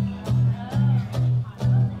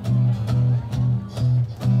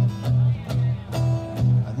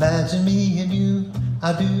 Imagine me and you,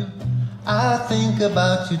 I do. I think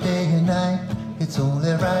about you day and night. It's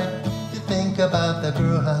only right to think about the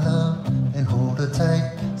girl I love and hold her tight,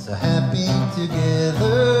 so happy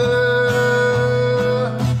together.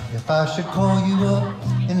 If I should call you up,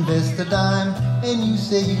 invest a dime, and you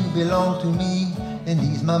say you belong to me and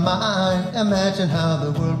ease my mind, imagine how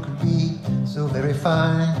the world could be so very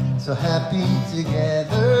fine, so happy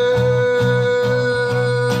together.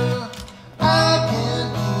 I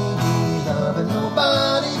can't be loving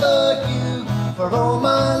nobody but you for all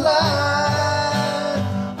my life.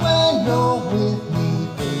 When you're with me,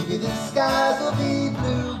 baby, the skies will be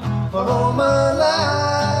blue for all my life.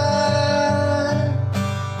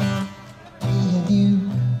 Me and you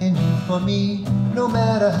for me, no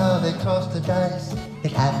matter how they toss the dice,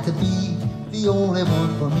 it had to be the only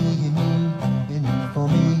one for me and you for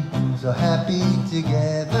me, so happy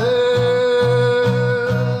together.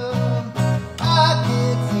 I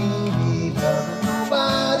can't see me loving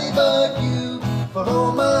nobody but you for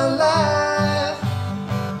all my life.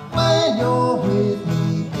 When you're with me,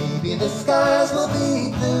 baby, the skies will be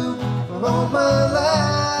blue for all my life.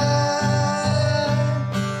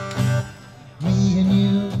 Me and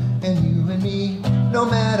you and me, no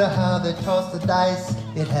matter how they toss the dice,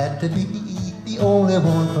 it had to be the only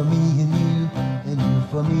one for me and you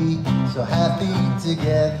for me, so happy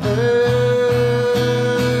together.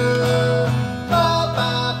 Ba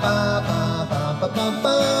ba ba ba ba ba ba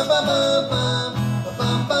ba ba ba ba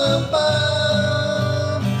ba ba.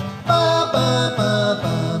 Ba ba ba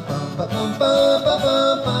ba ba ba ba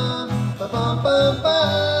ba ba ba ba.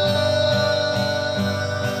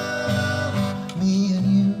 Me and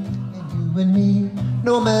you and me,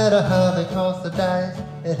 no matter how they toss the dice,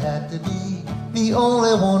 it had to be the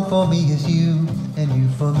only one for me is you and you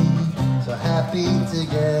for me, so happy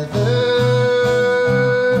together,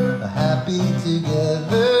 happy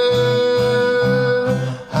together.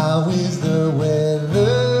 How is the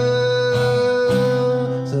weather?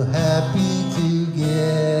 So happy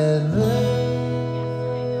together.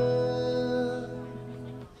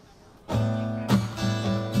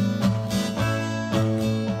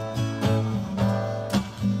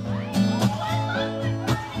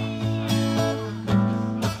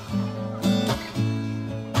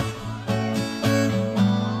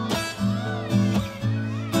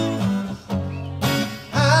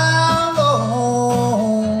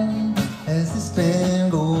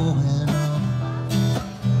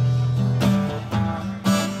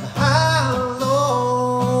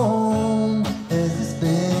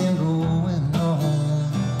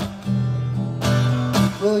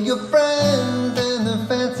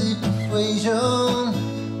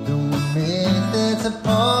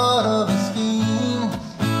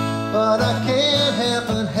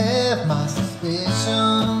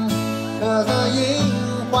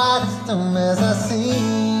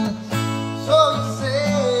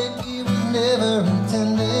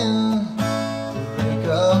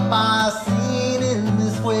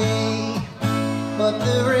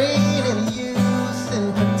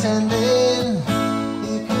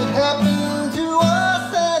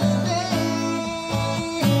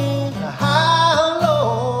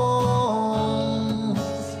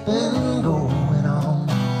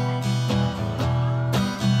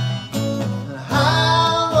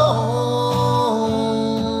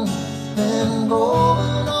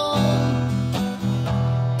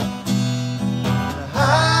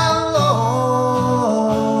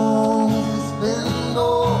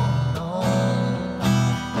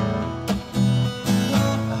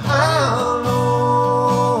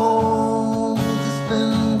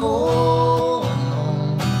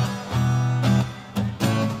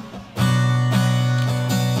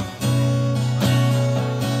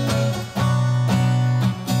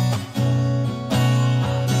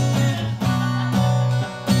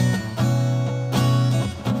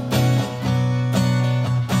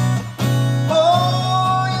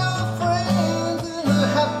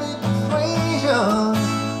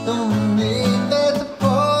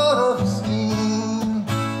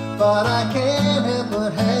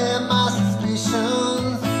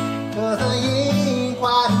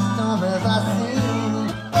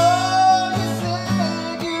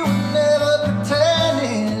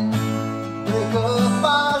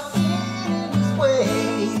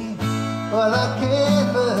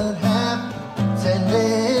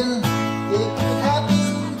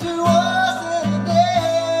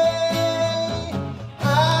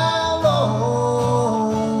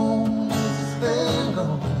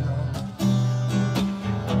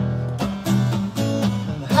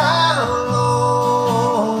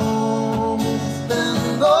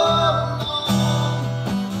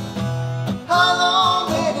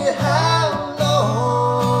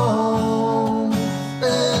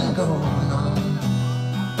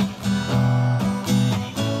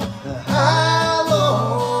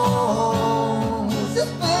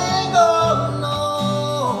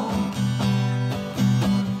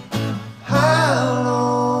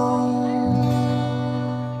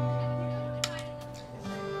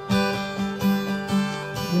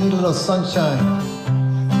 little sunshine.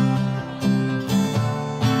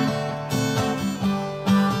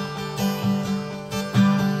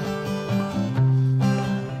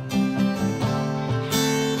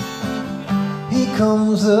 Here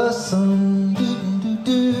comes the sun,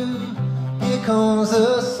 doo-doo-doo. Here comes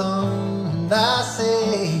the sun, and I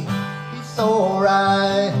say it's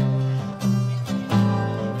alright.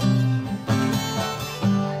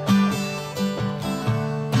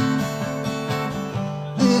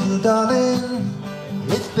 Little darling,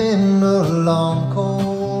 it's been a long,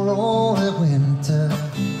 cold, lonely winter.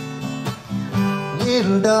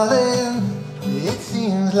 Little darling, it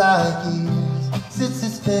seems like years since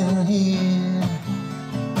it's been here.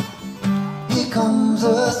 Here comes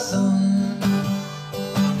the sun,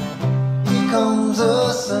 here comes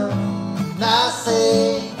the sun, and I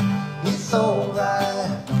say it's alright.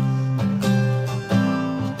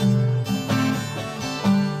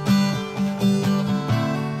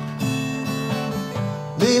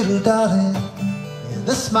 Little darling,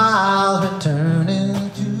 the smiles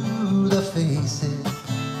returning to the faces.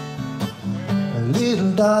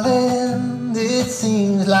 Little darling, it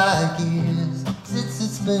seems like years since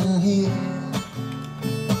it's been here.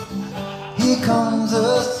 Here comes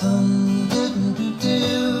the sun,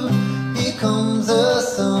 doo-doo-doo. Here comes the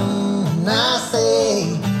sun, and I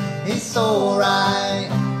say it's alright.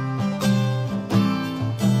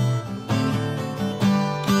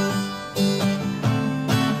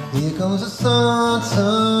 Here comes the sun,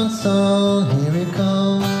 sun, sun, here it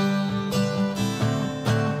comes.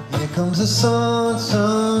 Here comes the sun,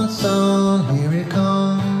 sun, sun, here it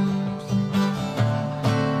comes.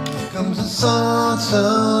 Here comes the sun,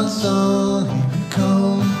 sun, sun, here it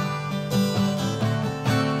comes.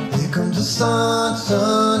 Here comes the sun,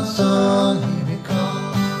 sun, sun, here it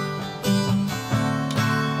comes.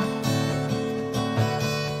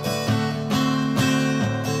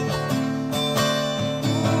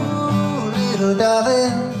 Ooh, little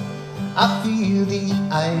darling, I feel the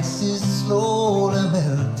ice is slowly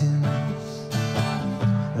melting.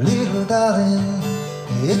 Little darling,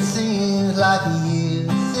 it seems like years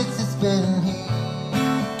since it's been here.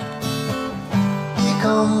 Here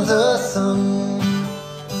comes the sun,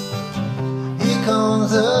 here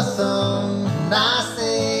comes the sun, and I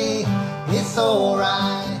say it's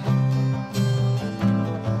alright.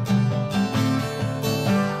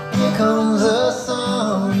 Here comes the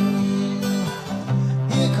sun,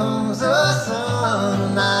 here comes the sun,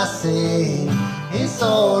 and I say it's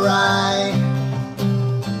alright.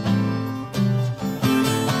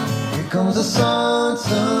 Here comes the sun,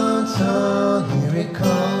 sun, sun, here it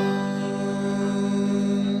comes.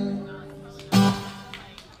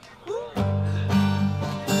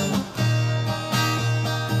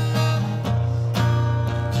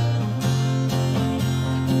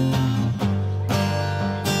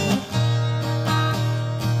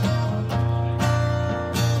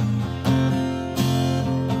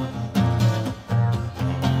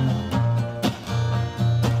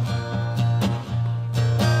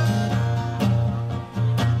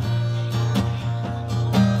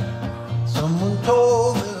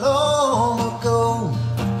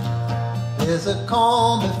 There's a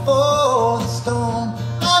calm before the storm.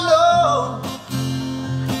 I know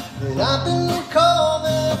that I've been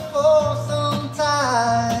coming for some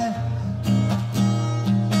time.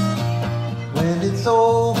 When it's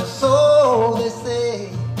over, so they say,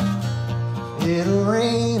 it'll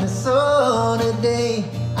rain a sunny day.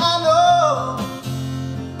 I know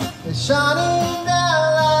it's shining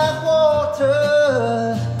down like water.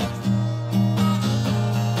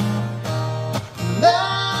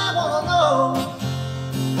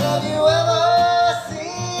 Have you ever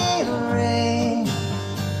seen the rain?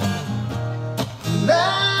 And I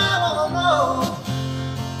wanna know,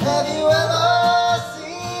 have you ever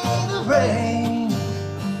seen the rain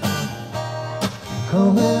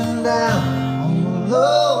coming down on a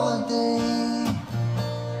lonely day?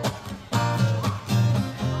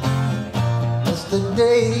 Just a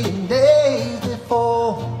day and days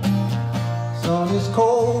before, sun is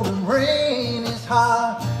cold and rain is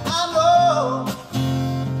high.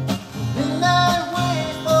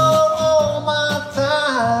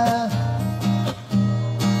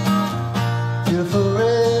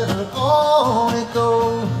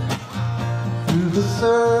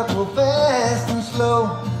 Circle fast and slow.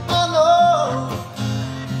 I know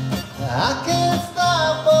I can't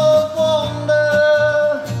stop but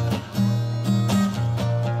wonder.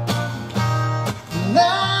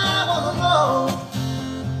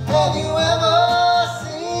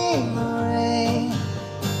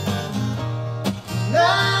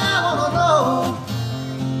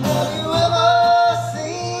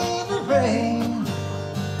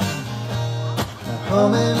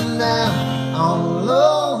 coming down on a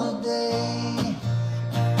lonely day.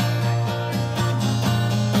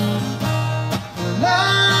 And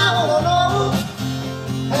I wanna know,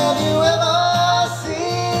 have you ever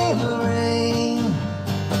seen the rain?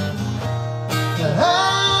 And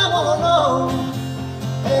I wanna know,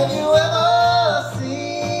 have you ever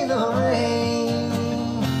seen the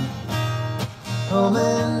rain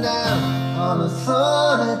coming down on a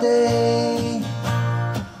sunny day?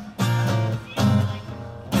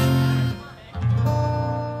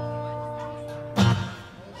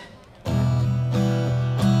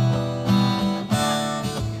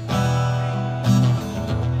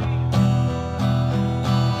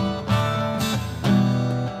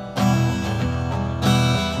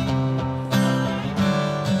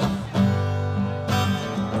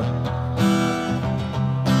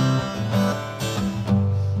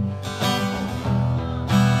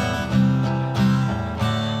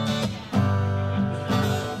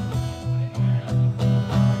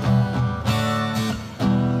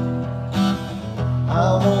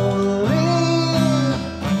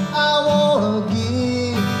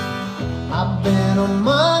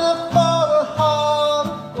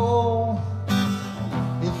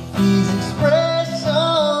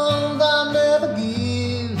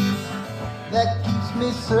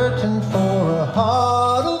 Searching for a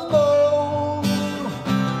heart of gold,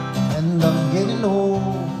 and I'm getting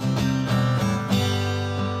old.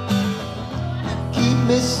 Keep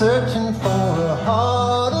me searching for a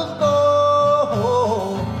heart of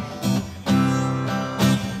gold.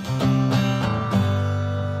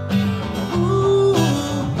 Ooh,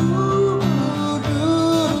 ooh,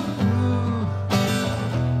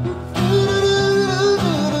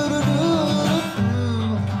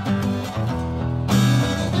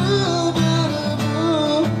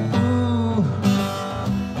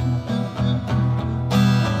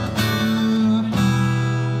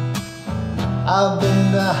 I've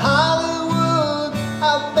been to Hollywood,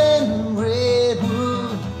 I've been to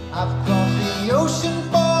Redwood, I've crossed the ocean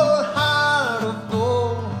for a heart of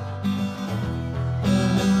gold.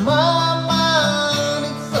 And in my mind,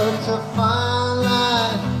 it's such a fine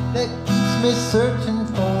line that keeps me searching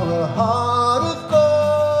for a heart of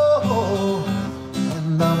gold.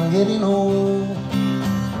 And I'm getting old.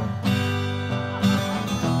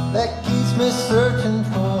 That keeps me searching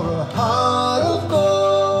for a heart of gold.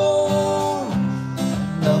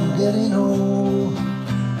 Getting old.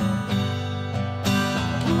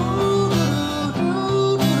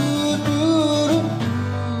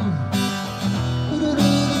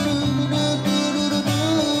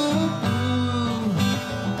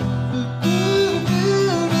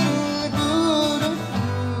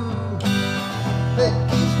 That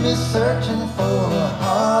keeps me searching for a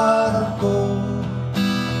heart of gold.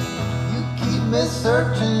 You keep me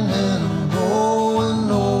searching and I'm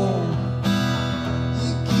growing old.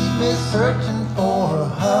 Searching for a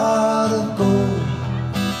heart of gold.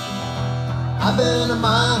 I've been a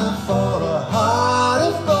miner for a heart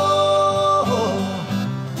of gold.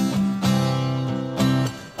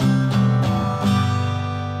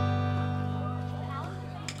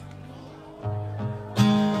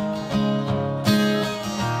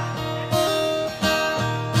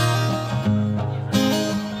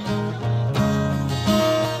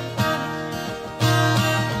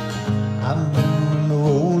 I've been a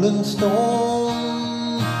rolling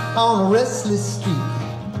stone on a restless street.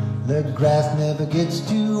 The grass never gets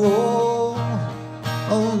too old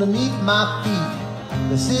underneath my feet.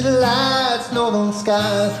 The city lights, northern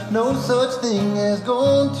skies, no such thing as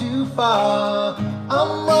gone too far.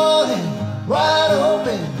 I'm running wide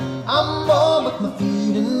open, I'm born with my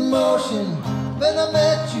feet in motion. When I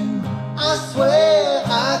met you, I swear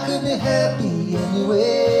I could be happy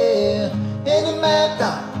anywhere. Any mapped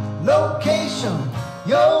out location,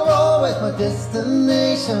 you're always my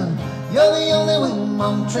destination. You're the only one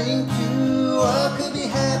I'm trained to. I could be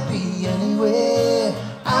happy anywhere.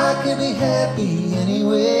 I could be happy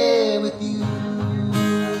anywhere with you.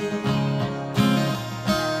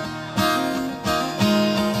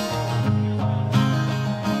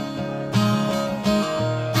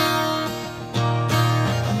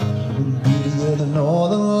 The beauty of the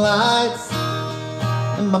northern lights,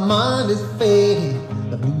 and my mind is faded.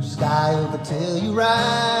 The blue sky over tell you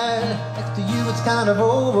right. Next to you it's kind of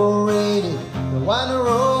overrated. The wide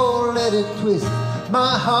road, let it twist.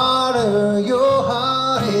 My heart over your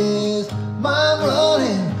heart is. Mine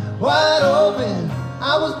running wide open.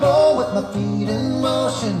 I was born with my feet in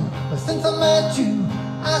motion. But since I met you,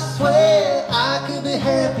 I swear I could be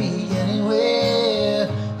happy anywhere.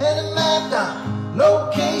 Any mapped out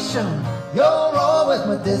location, you're always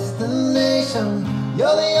my destination.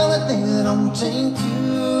 You're the only thing that I'm chained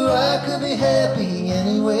to. I could be happy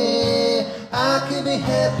anywhere. I could be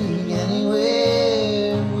happy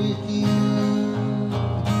anywhere with you.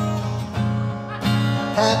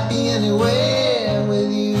 Happy anywhere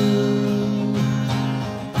with you.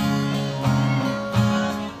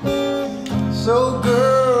 So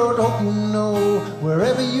girl, don't you know,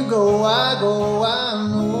 wherever you go, I know.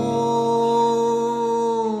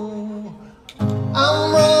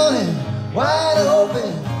 I'm running wide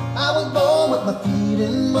open. I was born with my feet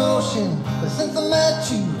in motion, but since I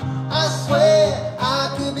met you, I swear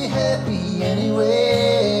I could be happy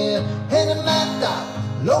anywhere. Any mapped out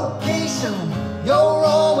location, you're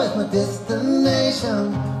always my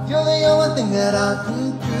destination. You're the only thing that I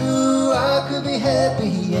can do. I could be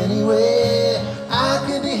happy anywhere. I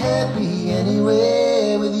could be happy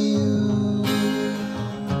anywhere with you.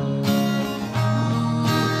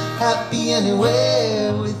 Happy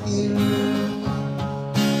anywhere with you.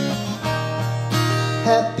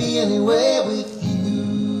 Happy anywhere with you.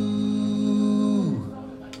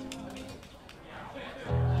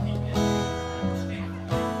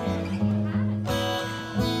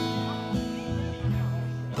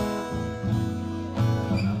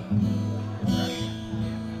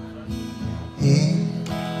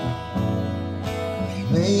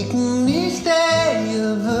 Making each day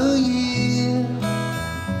of the year,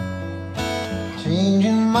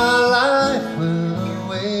 changing my life with a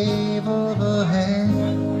wave of a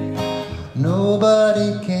hand.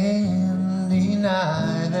 Nobody can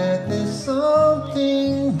deny that there's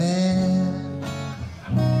something there.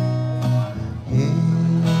 Yeah.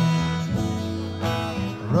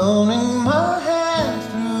 Running my hands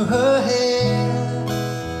through her hair,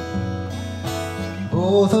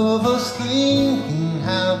 both of us thinking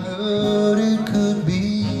how good it could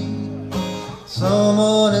be.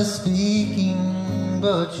 Someone is speaking,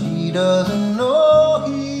 but she doesn't know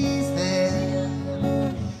he's there.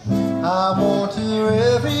 I want her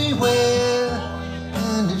everywhere,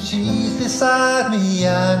 and if she's beside me,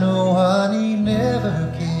 I know I need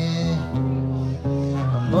never care.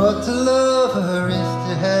 But to love her is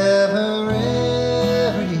to have her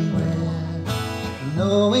everywhere.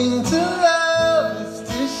 Knowing to love is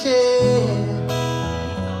to share.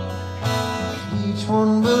 Each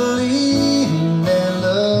one believing that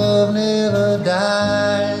love never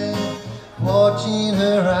dies. Watching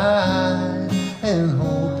her eyes and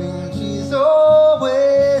hoping she's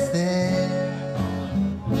always there.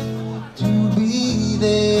 To be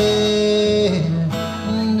there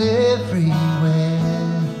and everywhere.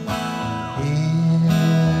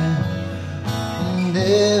 Yeah, and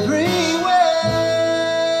everywhere.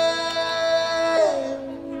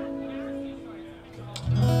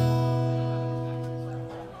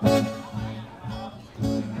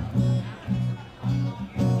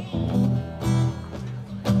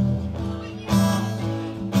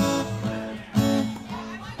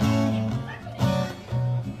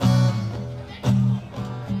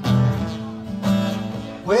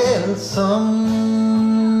 Well, someday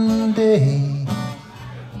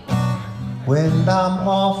when I'm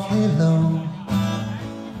awfully low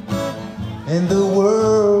and the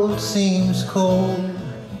world seems cold,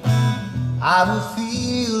 I will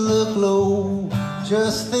feel a glow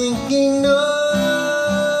just thinking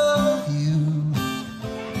of you.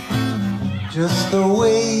 Just the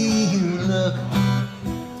way you look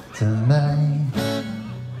tonight.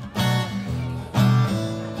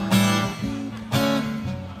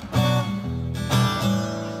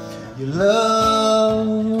 You're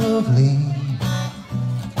lovely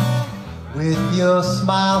with your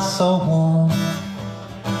smile so warm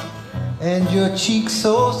and your cheeks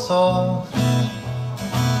so soft.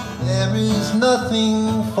 There is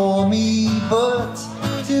nothing for me but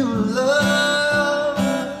to love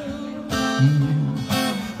you,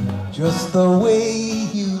 just the way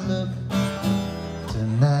you look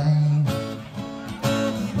tonight.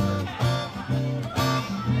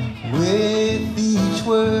 With each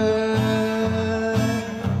word,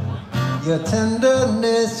 your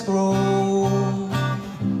tenderness grows,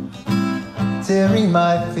 tearing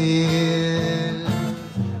my fears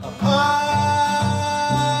apart.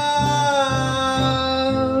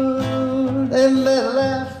 And that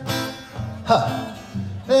laugh,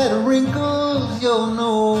 that wrinkles your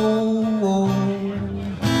nose,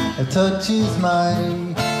 it touches my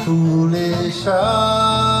foolish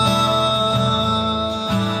heart.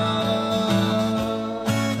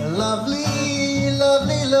 Lovely,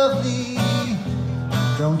 lovely, lovely,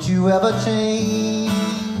 don't you ever change.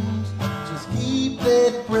 Just keep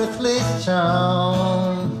that breathless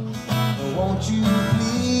charm. Won't you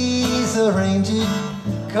please arrange it?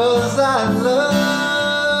 'Cause I love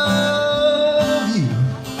you.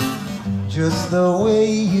 just the way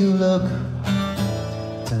you look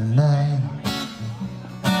tonight.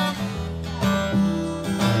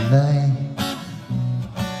 Tonight.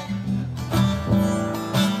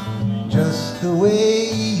 Just the way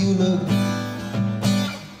you look.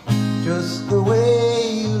 Just the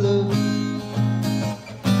way you look.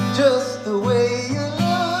 Just the way you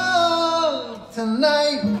look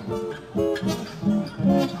tonight.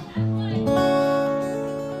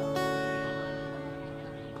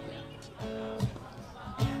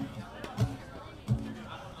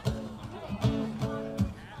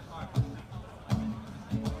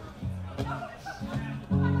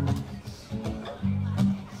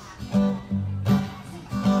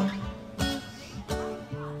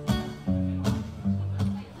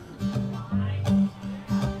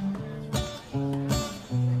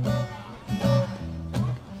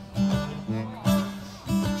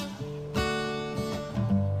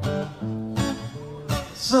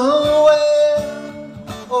 Somewhere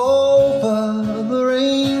over the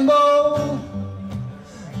rainbow,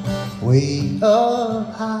 way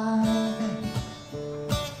up high,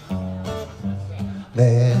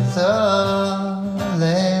 there's a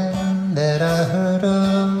land that I heard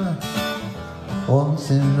of once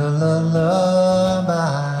in a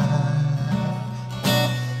lullaby.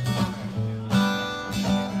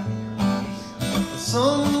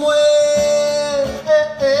 Somewhere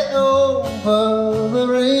over the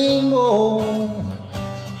rainbow,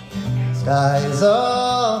 skies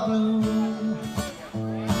are blue,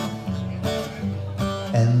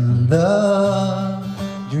 and the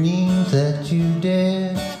dreams that you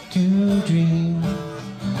dare to dream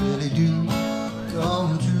really do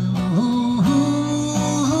come true.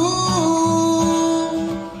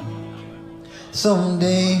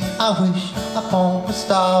 Someday I wish upon a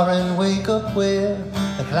star and wake up where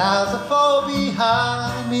the clouds are far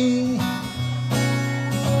behind me,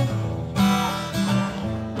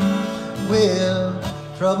 where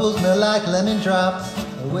troubles melt like lemon drops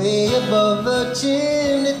way above the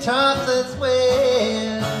chimney tops. That's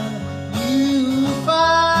where you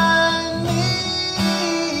find me,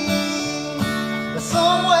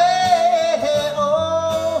 somewhere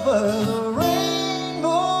over the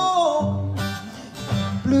rainbow.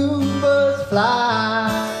 Bluebirds fly,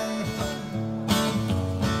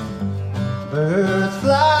 birds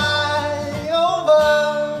fly over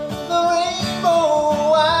the rainbow.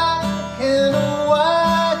 Why can I?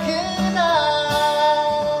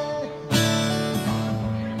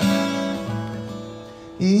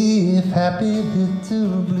 If happy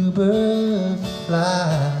little bluebirds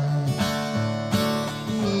fly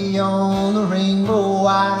beyond the rainbow,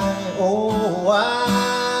 why, oh why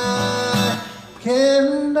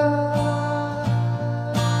can't I?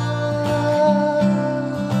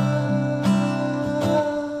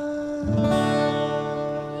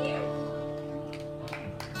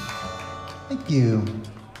 Thank you.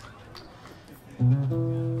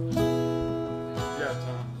 Yeah,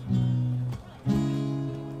 Tom.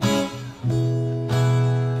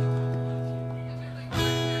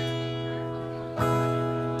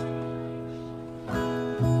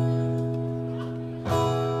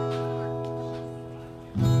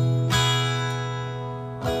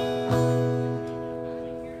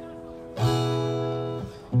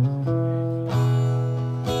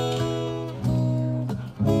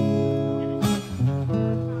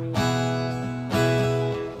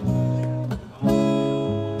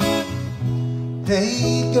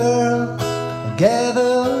 Hey girls,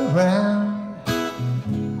 gather round,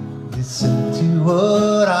 listen to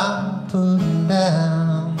what I'm putting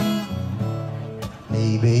down.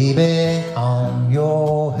 Hey baby, I'm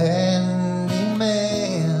your handyman.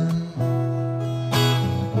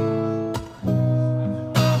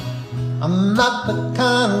 I'm not the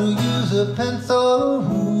kind who use a pencil or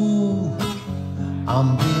rule.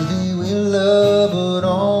 I'm busy with love, but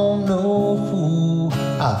I'm no fool.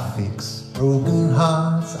 I fix broken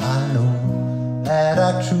hearts, I know that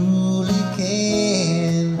I truly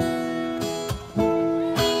can.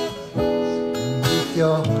 And if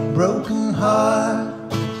your broken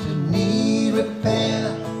heart should need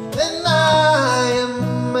repair, then I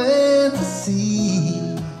am meant to see.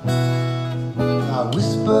 I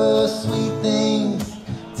whisper sweet things,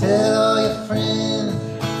 tell all your friends,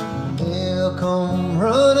 they'll come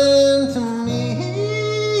running to me.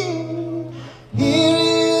 Here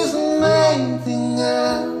is the main thing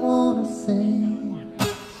I wanna say.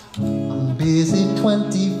 I'm busy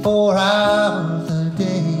 24 hours a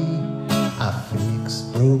day. I fix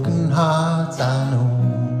broken hearts, I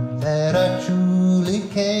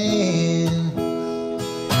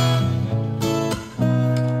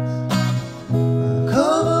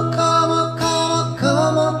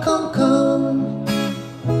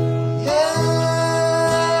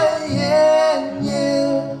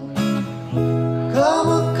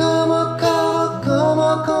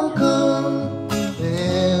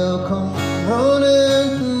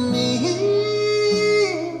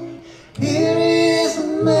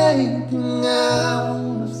thing I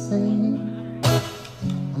wanna say.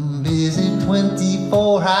 I'm busy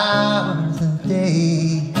 24 hours a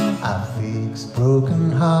day. I fix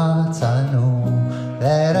broken hearts, I know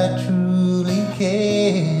that I truly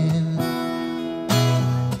can.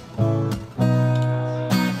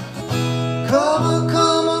 Come on,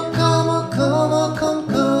 come on, come on, come on, come,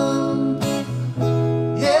 come.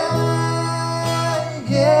 Yeah,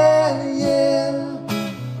 yeah, yeah.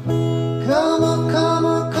 Come on, come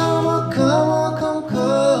on, come on, come on, come,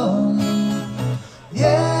 come.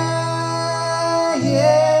 Yeah,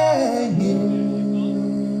 yeah, yeah.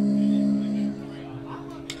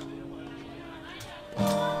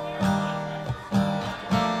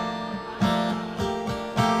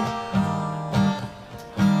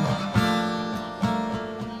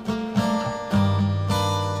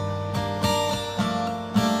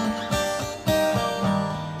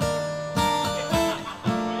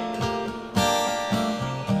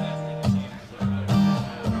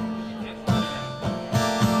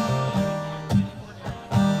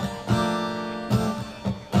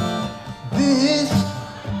 This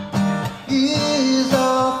is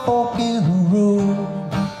our fork in the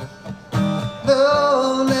road, the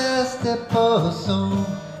last step or so.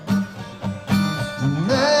 And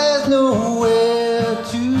there's nowhere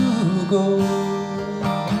to go.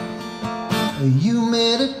 You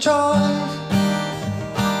made a choice,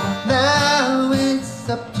 now it's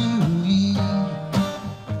up to you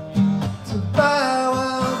to bow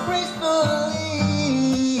out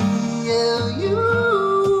gracefully. Yeah, you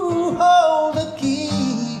hold the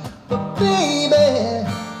key, but baby,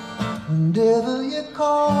 whenever you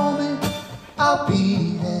call me, I'll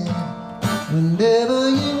be there. Whenever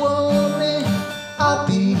you want me, I'll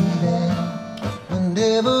be there.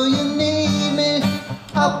 Whenever you need me,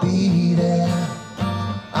 I'll be there.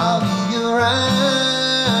 I'll be around.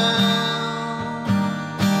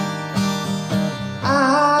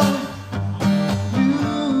 I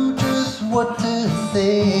knew just what to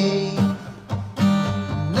say.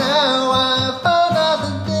 Now I found out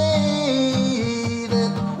the day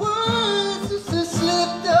that the words just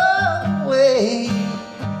slipped away.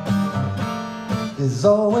 There's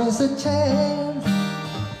always a chance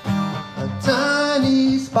a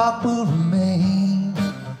tiny spark will remain.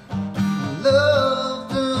 Love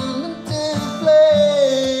turned into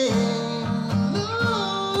flame.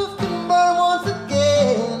 Love can burn once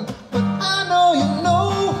again. But I know you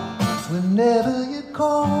know, whenever you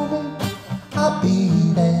call me, I'll be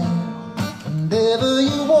there. Whenever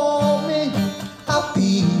you want me, I'll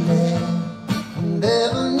be there.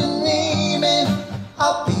 Whenever you need me,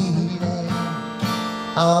 I'll be there.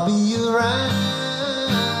 I'll be around.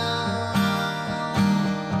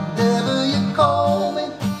 Whenever you call me,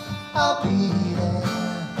 I'll be there.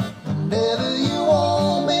 Whenever you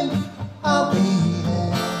want me, I'll be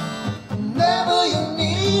there. Whenever you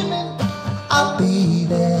need me, I'll be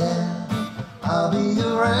there. I'll be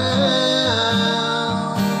around.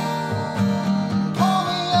 Call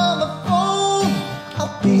me on the phone,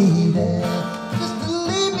 I'll be there. Just to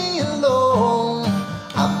leave me alone,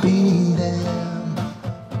 I'll be there.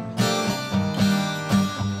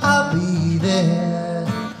 I'll be there.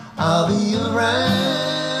 I'll be around.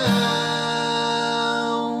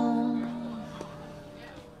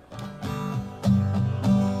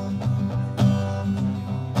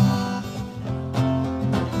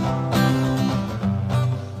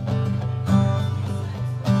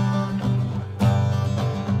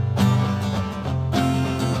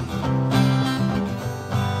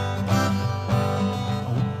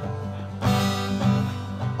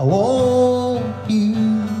 I want you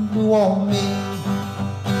to want me.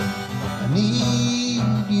 I need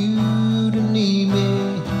you to need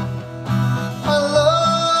me. I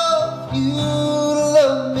love you to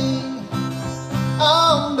love me.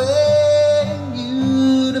 I'm begging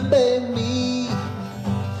you to beg me.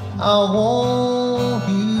 I want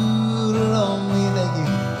you to love me. Thank you.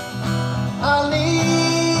 I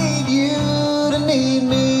need you to need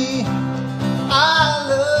me. I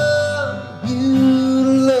love you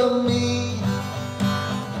to love me.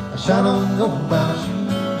 I shine on gold brown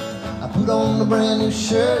shoes. I put on a brand new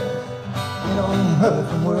shirt. You don't hurt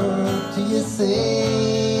from work till you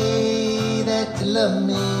say that you love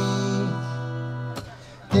me.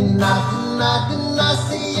 Didn't I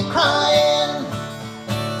see you crying?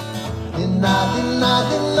 Didn't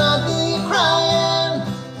I see you crying?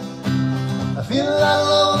 I feel like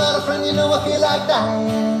love without a friend, you know I feel like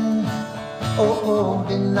dying. Oh, oh,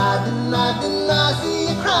 didn't I see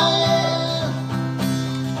you crying?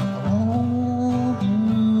 I want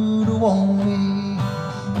you to want me.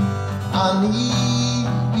 I need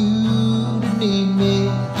you to need me.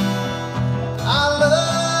 I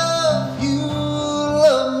love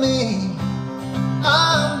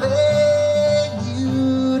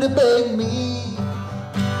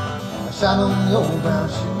got on the old brown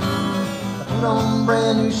shoe. I put on a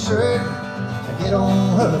brand new shirt. I get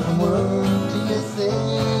on early from work till you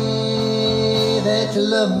say that you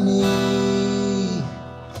love me.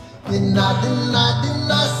 Didn't I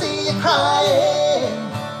see you crying?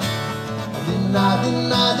 Didn't I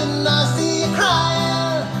see you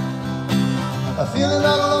crying? I'm feeling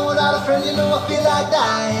all alone without a friend, you know I feel like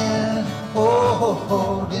dying.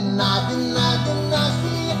 Oh, didn't I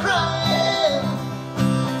see you crying?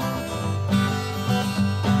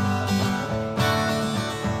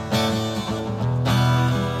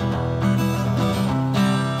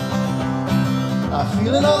 I'm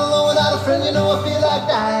feeling all alone without a friend, you know I feel like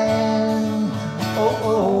dying.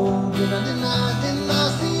 Oh, didn't I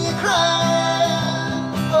see you crying?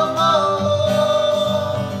 Oh.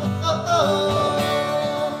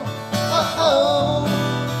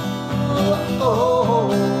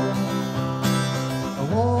 I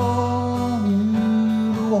want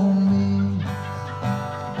you to want me.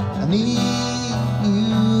 I need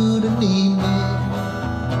you to need me.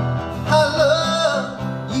 I love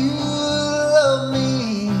you to love me.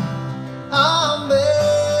 I'm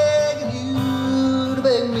begging you to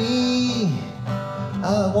beg me. I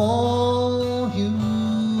want you to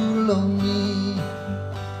love me.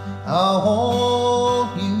 I want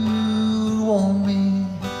you to want me.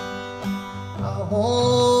 I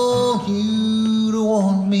want you to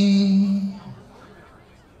want me.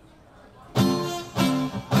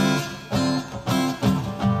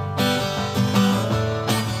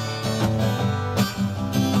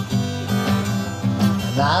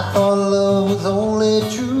 And I thought love was only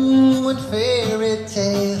true in fairy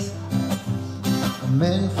tales,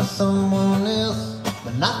 meant for someone else,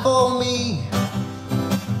 but not for me.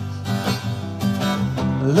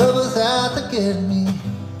 Lovers out to get me.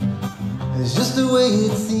 It's just the way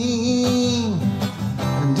it seemed,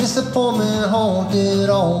 and disappointment haunted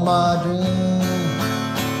all my dreams.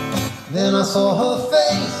 Then I saw her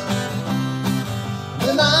face,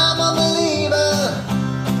 then I'm a believer,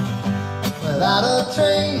 without a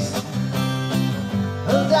trace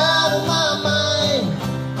of doubt in my mind.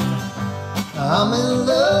 I'm in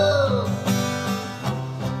love,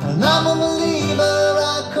 and I'm a believer.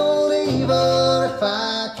 I couldn't leave her if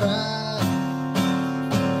I tried.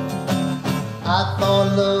 I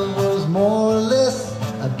thought love was more or less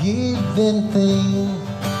a given thing.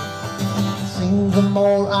 Seems the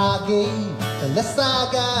more I gave, the less I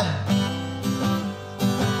got.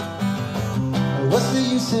 What's the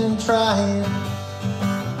use in trying?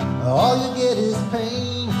 All you get is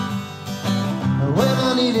pain. When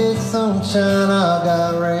I needed sunshine, I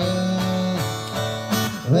got rain.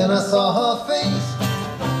 When I saw her face,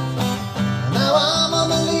 now I'm a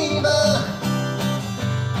believer,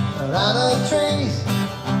 without a trace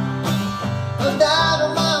of doubt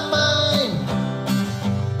in my mind.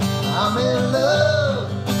 I'm in love,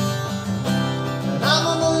 and I'm a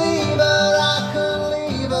believer. I couldn't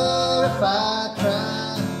leave her if I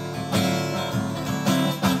tried.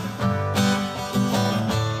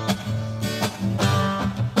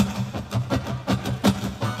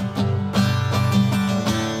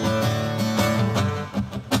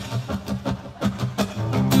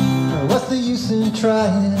 What's the use in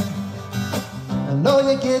trying? And all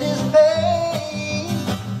you get is pain.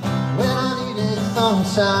 When I needed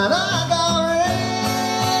sunshine, I got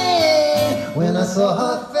rain. When I saw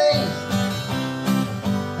her face,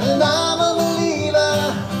 and I'm a believer,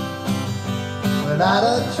 without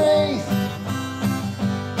a trace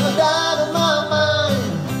of doubt in my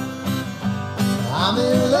mind. I'm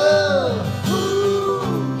in love.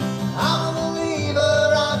 Ooh, I'm a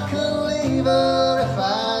believer. I couldn't leave her if I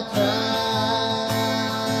tried.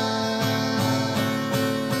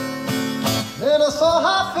 Then I saw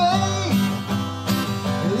her face.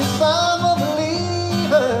 Yes, I'm a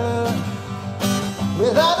believer,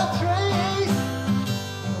 without a trace,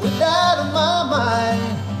 without in my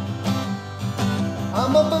mind.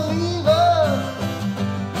 I'm a believer.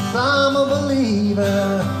 Yes, I'm a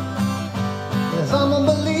believer. Yes, I'm a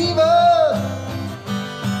believer.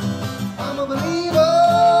 I'm a believer.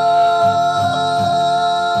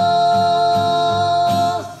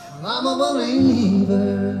 I'm a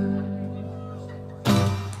believer.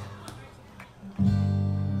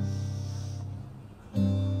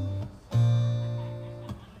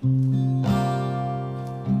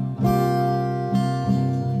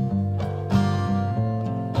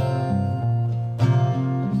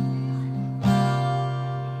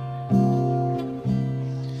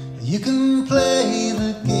 You can play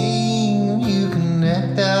the game, you can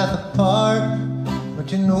act out the part,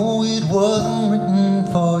 but you know it wasn't written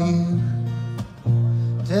for you.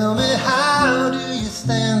 Tell me, how do you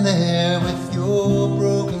stand there with your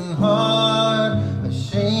broken heart?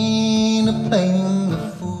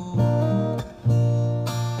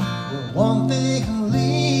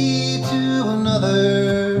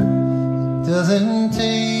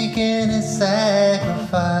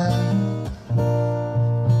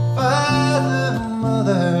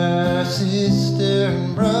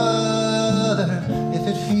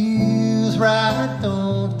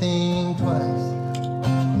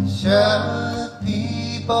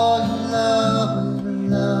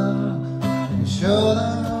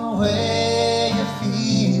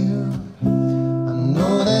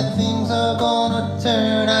 things are gonna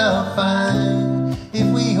turn out fine if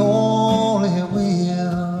we only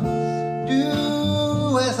will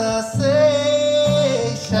do as I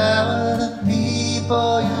say. Shower the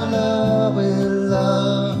people you love with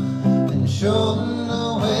love and show them the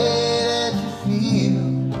way that you feel.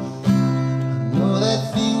 I know that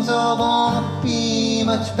things are gonna be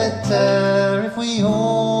much better if we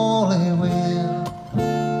only will.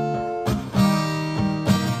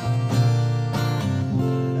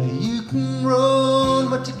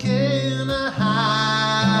 But you cannot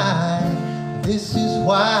hide. This is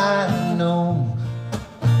why I know.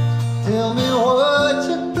 Tell me what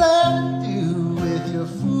you plan to do with your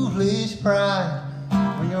foolish pride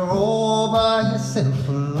when you're all by yourself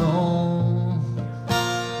alone.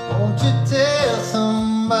 Won't you tell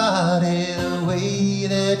somebody the way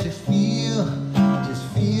that you feel? Just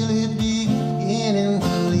feel it beginning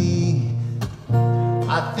to leave.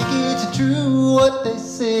 I think it's true what they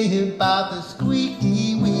say about the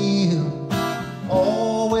squeaky wheel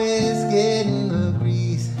always getting the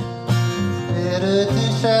grease. It's better to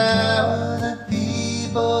shower the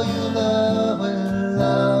people you love with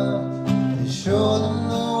love and show them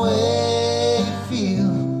the way you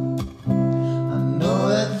feel. I know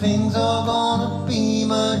that things are gonna be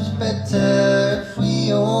much better if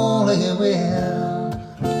we only will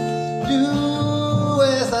do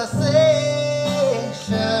as I say.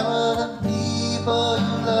 Shower the people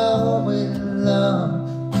you love with love,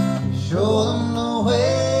 show them the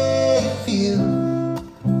way you feel.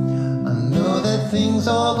 I know that things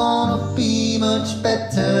are gonna be much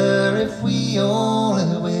better if we only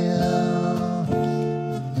will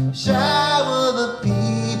shower the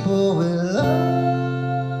people with love.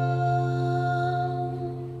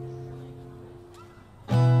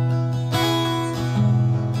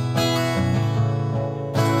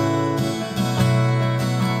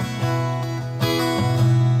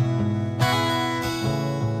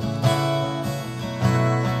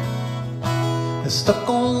 Stuck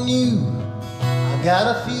on you, I got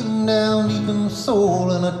a feeling down deep in my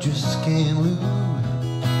soul and I just can't lose.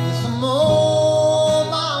 Yes, I'm on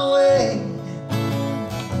my way.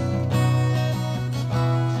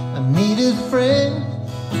 I needed a friend,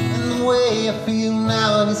 and the way I feel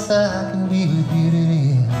now, I guess I can be with you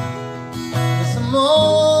today. Yes, I'm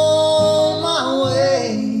on my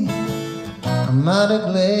way. I'm mighty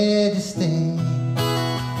glad you stayed.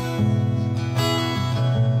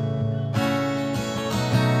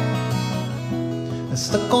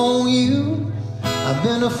 Stuck on you, I've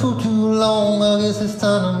been a fool too long. I guess it's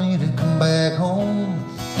time for me to come back home.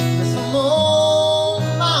 Yes, I'm on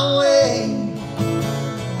my way.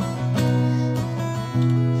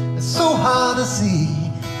 It's so hard to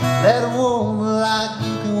see that a woman like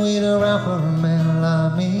you can wait around for a man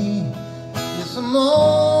like me. Yes, I'm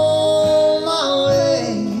on my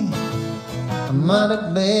way. I'm mighty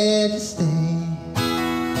glad you stayed.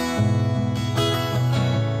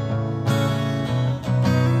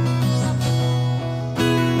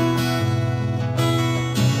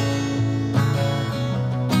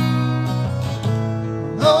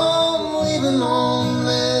 On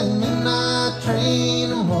that midnight train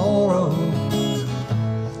tomorrow,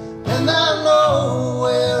 and I know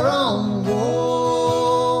where I'm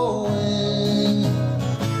going.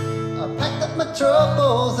 I packed up my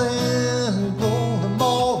troubles and throw them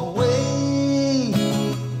all away.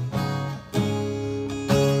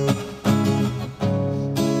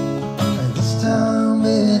 And this time,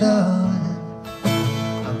 baby, darling,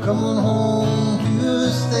 I'm coming home to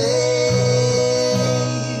stay.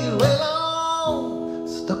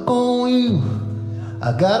 Stuck on you,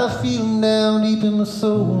 I got a feeling down deep in my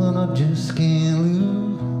soul and I just can't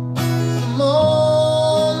lose. I'm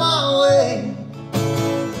on my way.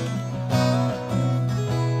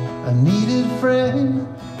 I needed a friend,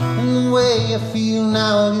 and the way I feel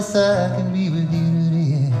now, I guess I can be with you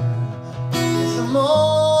today. Yes, I'm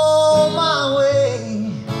on my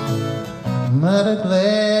way. I'm mighty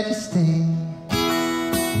glad you stayed.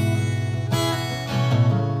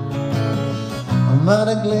 I'm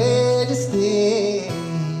mighty glad you stayed.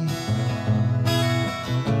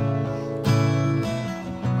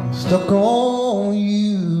 I'm stuck on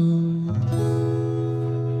you.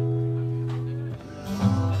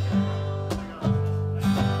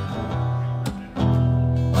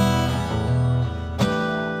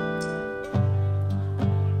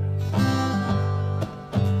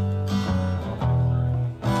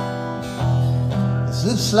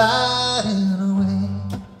 Slip sliding away,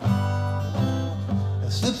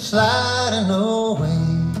 slip sliding away.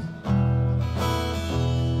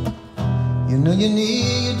 You know you're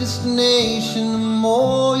near your destination, the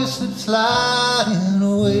more you slip sliding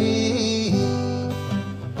away.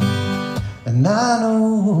 I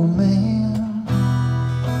know a man,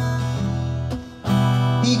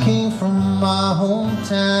 he came from my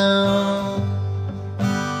hometown.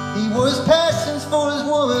 He wore his passions for his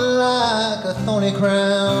woman like a thorny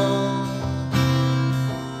crown.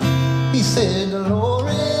 He said, Dolores,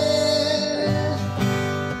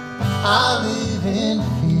 I live in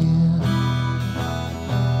fear.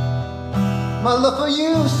 My love for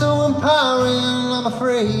you so empowering, I'm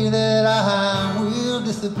afraid that I will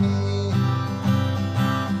disappear.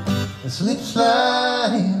 Slip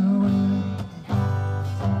sliding away,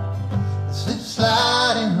 slip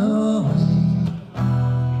sliding away.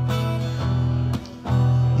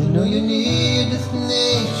 You know you need a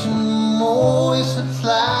destination, more you slip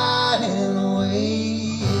sliding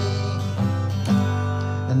away.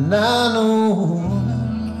 And I know a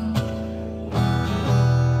woman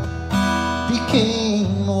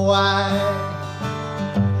became a wife.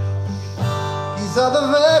 These are the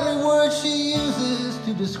very words she uses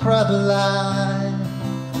to describe her life.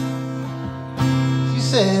 She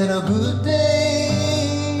said, a good day,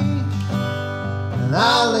 and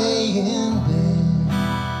I lay in bed,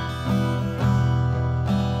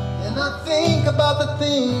 and I think about the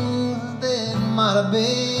things that might have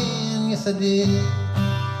been. Yes, I did.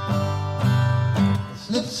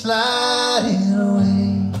 Slip sliding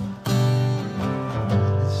away,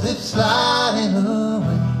 slip sliding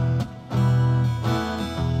away.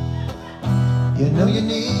 You know you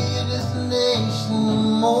need a destination,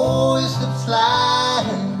 more you slip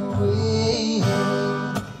sliding away.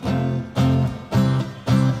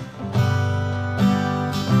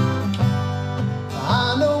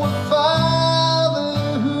 I know a father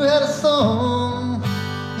who had a son.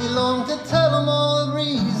 He longed to tell him all the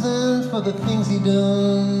reasons for the things he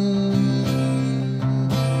done.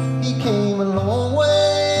 He came a long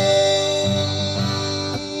way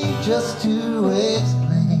just to explain.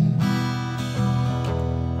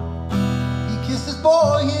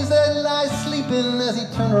 Boy, he's that light sleeping as he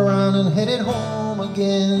turned around and headed home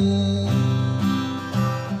again.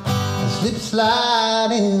 Slip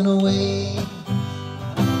sliding away,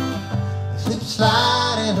 slip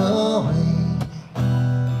sliding away.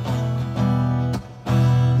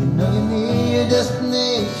 You know you need a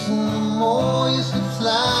destination, more you slip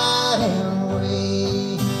sliding away.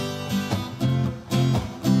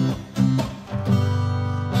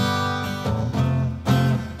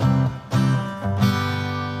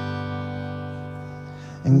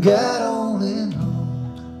 And God only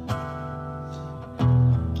knows,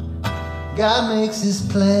 God makes his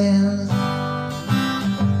plans.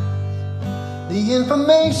 The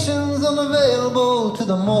information's unavailable to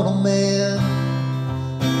the mortal man.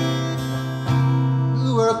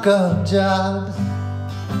 We work our jobs,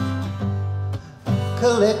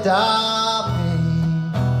 collect our pay.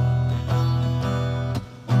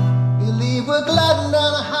 We leave, we're gliding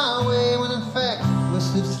down a highway when in fact we're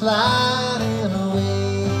slip sliding away.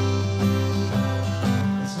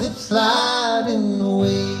 Slip sliding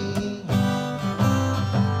away,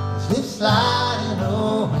 slip sliding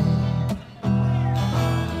away.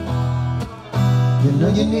 You know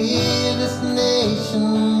you need a destination,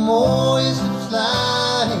 more you slip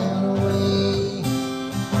sliding away.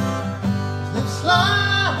 Slip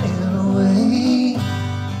sliding away,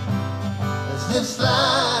 slip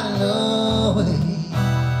sliding away.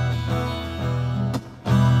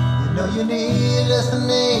 You know you need a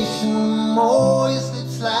destination, more you slip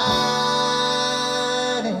sliding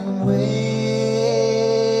away.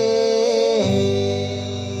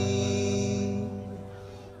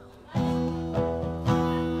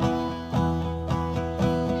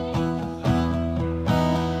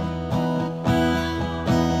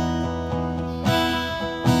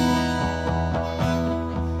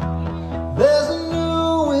 There's a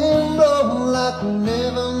new wind blowing like we've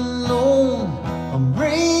never known. I'm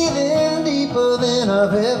breathing deeper than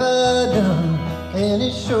I've ever done. And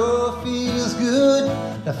it sure feels good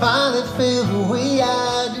to finally feel the way I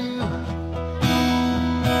do.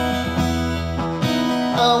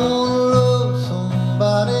 I wanna love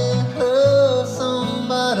somebody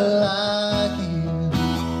like you.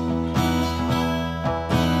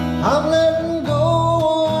 I'm letting go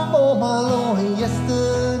of all my lonely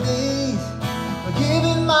yesterdays,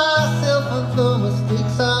 forgiving myself for the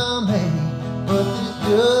mistakes I made. But there's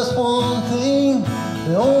just one thing,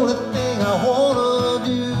 the only thing I wanna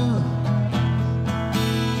do.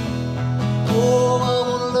 Oh, I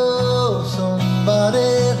wanna love somebody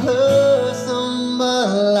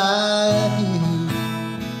like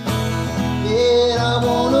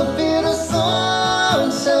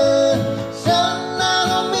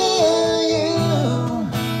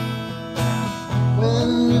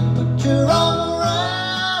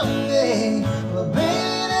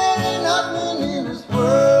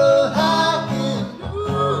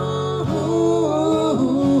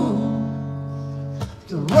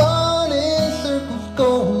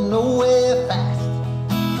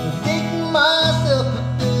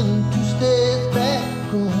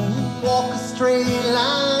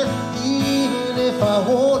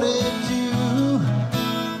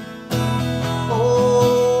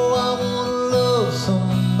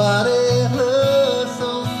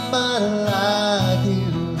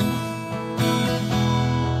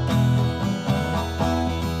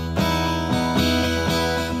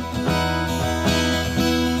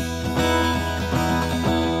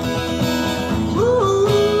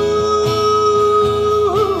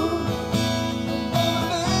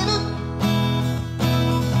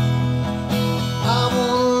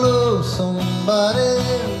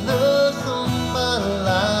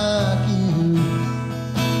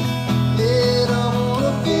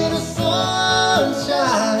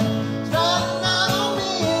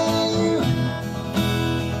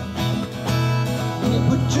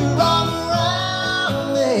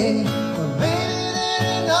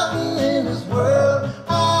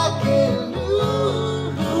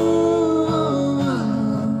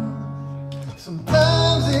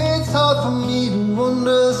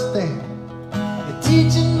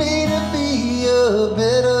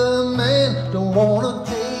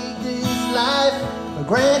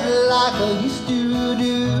granted like I used to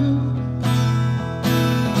do.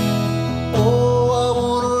 Oh, I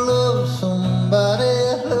wanna love somebody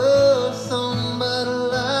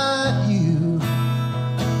like you.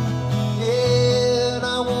 Yeah, and I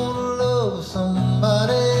wanna love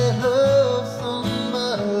somebody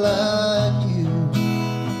like you.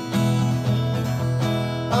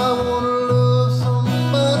 I wanna love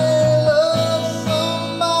somebody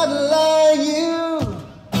like you.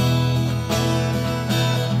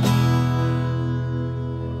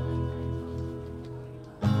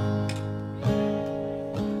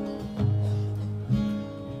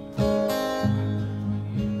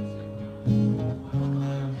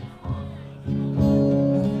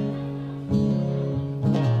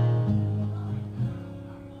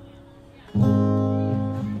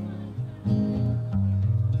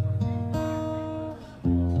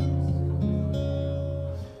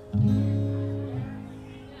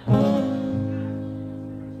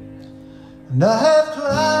 And I have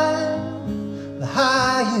climbed the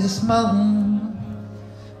highest mountain,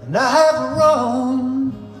 and I have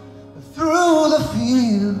run through the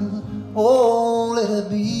field, only to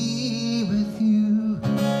be with you,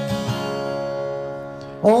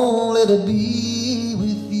 only to be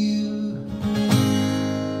with you.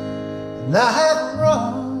 And I have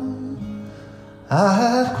run, I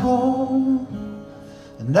have crawled,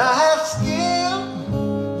 and I have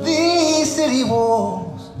scaled these city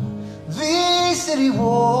walls, these city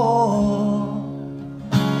walls,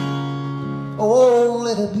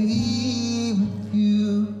 only to be with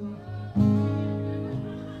you.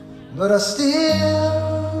 But I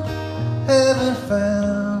still haven't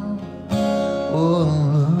found what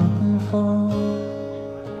I'm looking for.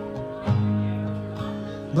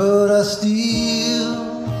 But I still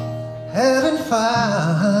haven't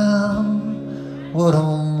found what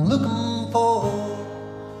I'm looking for.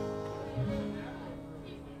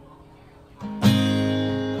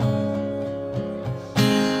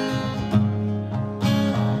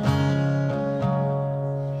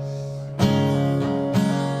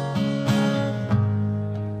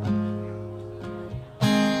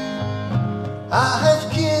 I have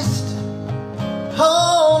kissed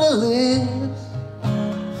honey lips,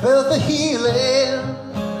 felt the healing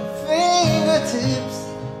fingertips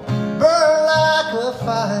burn like a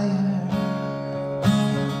fire.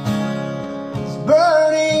 This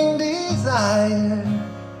burning desire.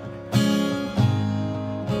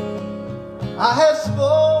 I have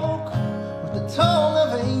spoke with the tongue of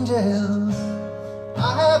angels. I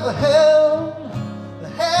have held the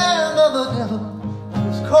hand of the devil. It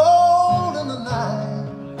was cold in the night,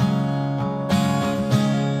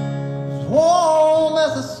 it was warm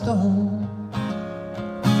as a stone.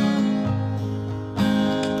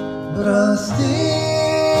 But I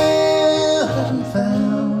still haven't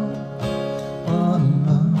found what I'm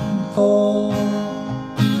looking for.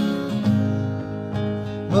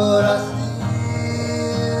 But I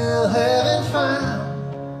still haven't found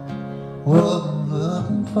what I'm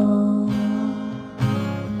looking for.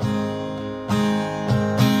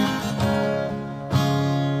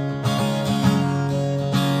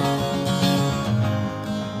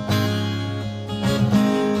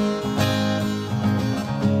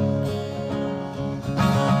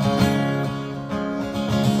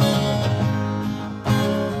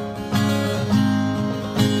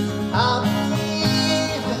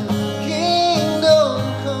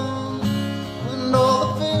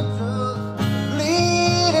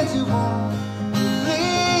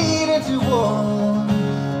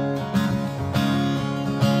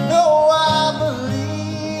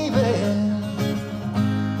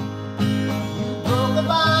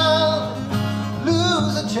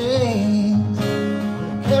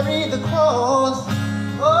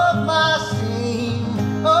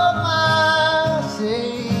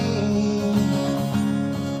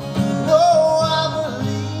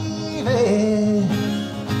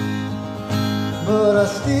 But I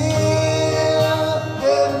still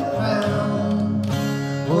haven't found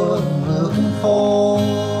what I'm looking for.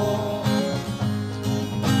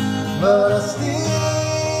 But I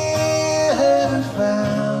still haven't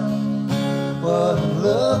found what I'm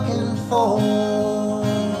looking for.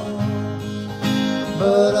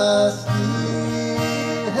 But I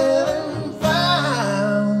still haven't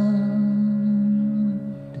found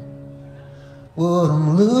what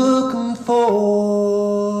I'm looking for.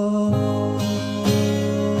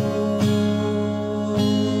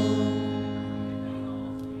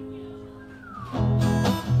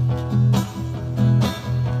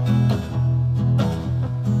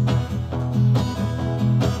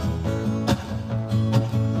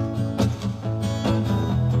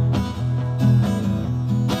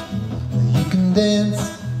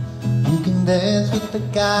 can dance with the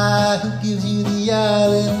guy who gives you the eye,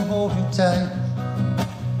 let him hold you tight.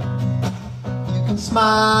 You can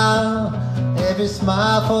smile, every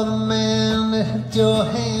smile for the man that held your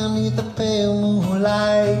hand neath the pale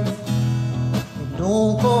moonlight. But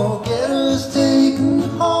don't forget who's taking you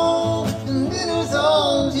home, and in whose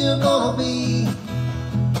arms you're gonna be.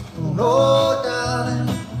 Oh no, darling,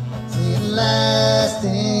 say the last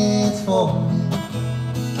dance for me.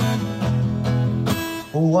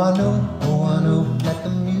 Oh, I know that the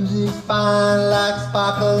music's fine, like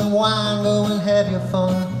sparkling wine. Go and have your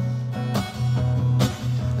fun,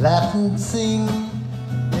 laugh and sing.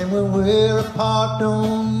 And when we're apart,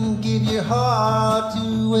 don't give your heart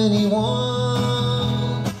to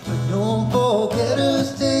anyone. But don't forget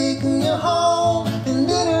who's taking you home, and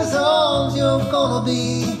in whose arms you're gonna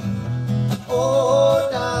be. Oh,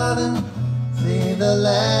 darling, say the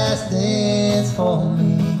last dance for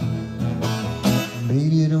me.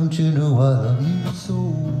 Baby, don't you know I love you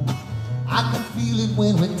so? I can feel it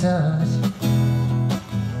when we touch.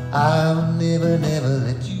 I'll never, never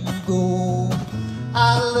let you go.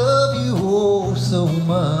 I love you oh so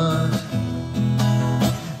much.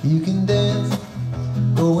 You can dance,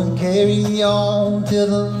 go and carry on till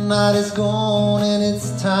the night is gone and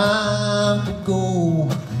it's time to go.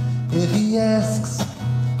 If he asks,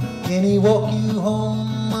 can he walk you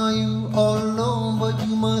home? Are you all alone? But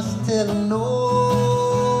you must tell him no.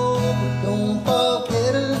 Don't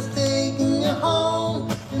forget who's taking you home,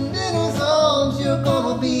 and in whose arms you're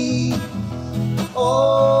gonna be.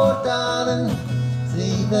 Oh, darling,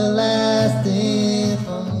 say the last dance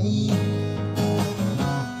for me.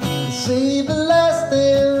 Say the last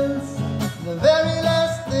dance, the very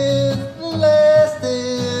last dance, the last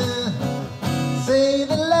dance. Say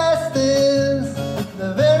the last dance,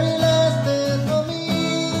 the very last dance for me.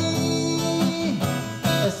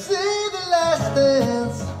 Say the last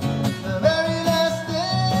dance.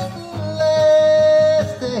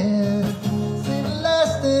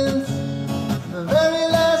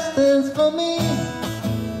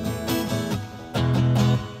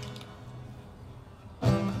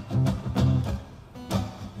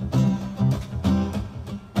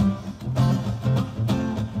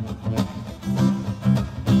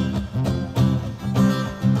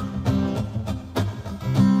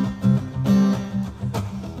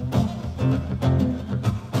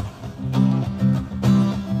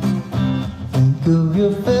 Of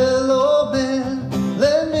your fellow man,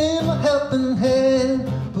 lend him a helping hand,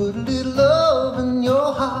 put a little love in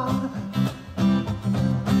your heart.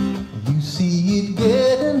 You see it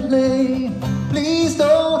getting late, please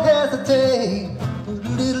don't hesitate, put a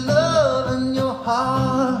little love in your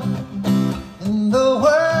heart. And the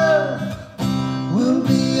world will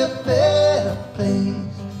be a better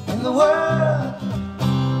place, and the world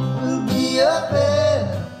will be a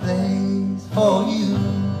better place for you.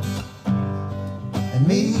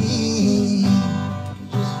 Me,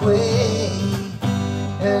 just wait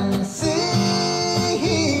and see.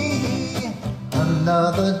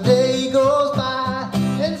 Another day goes by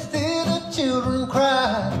and still the children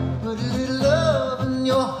cry. Put a little love in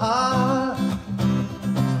your heart.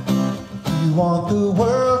 You want the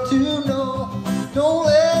world to know, don't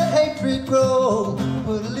let hatred grow.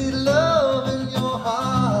 Put a little love in your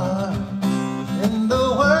heart, and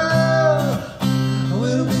the world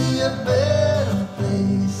will be a better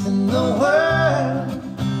place, and the world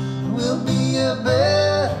will be a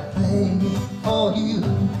better place for you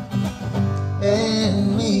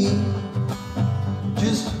and me.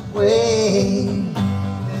 Just wait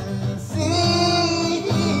and see.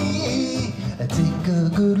 Take a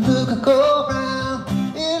good look, go around,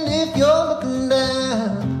 and if you're looking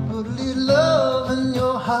down, put a little love in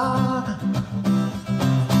your heart.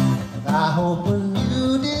 I hope when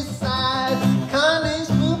you decide kindness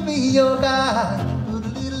will be your guide, put a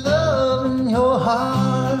little love in your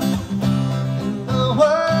heart, and the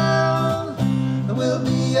world will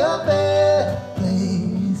be a better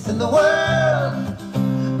place, and the world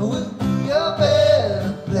will be a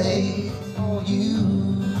better place for you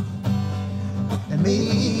and me.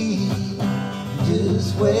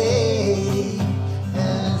 Just wait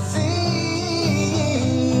and see.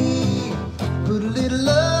 Put a little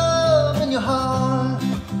love in your heart,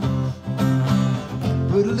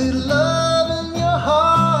 put a little love in your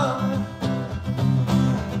heart,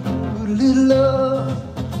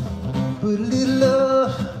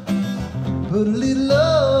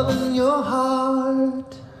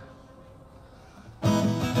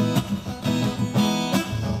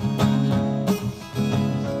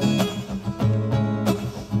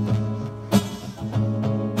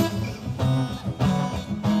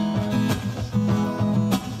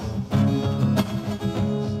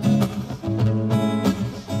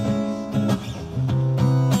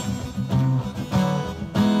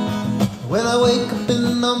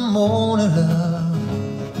 morning, love,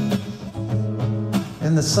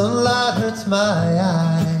 and the sunlight hurts my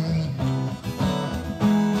eye,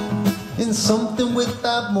 and something with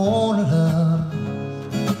that morning, love,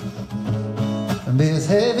 bears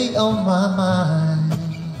heavy on my mind.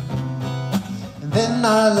 And then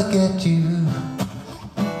I look at you,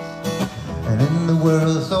 and then the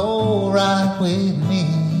world's alright with me.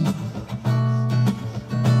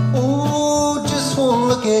 Oh, just one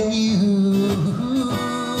look at you,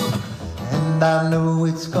 and I know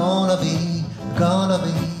it's gonna be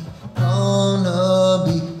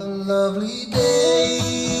a lovely day,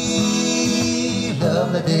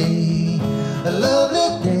 lovely day, a lovely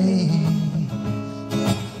day,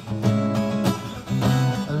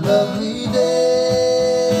 a lovely day,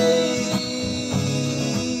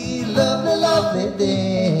 lovely, lovely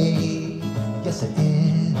day. Yes, it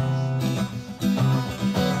is.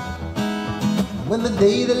 When the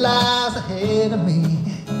day that lies ahead of me,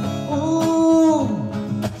 ooh,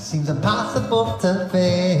 seems impossible to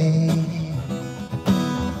face.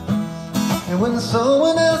 And when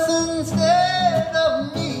someone else instead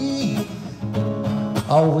of me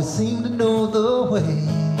always seem to know the way,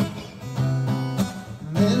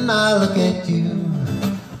 and then I look at you,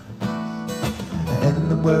 and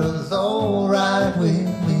the world's alright with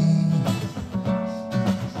me.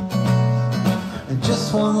 And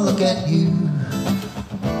just one look at you,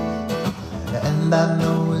 and I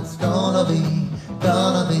know it's gonna be a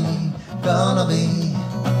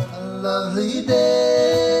lovely day,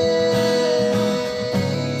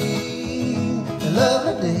 a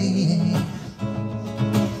lovely day,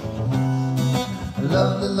 a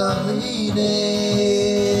lovely, lovely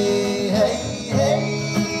day. Hey,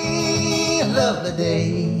 hey, a lovely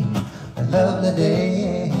day, a lovely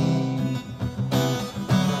day.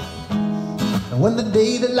 And when the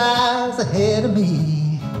day that lies ahead of me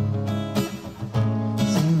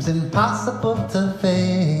impossible to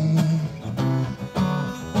face,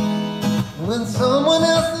 when someone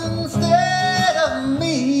else instead of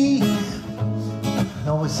me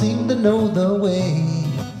always seem to know the way,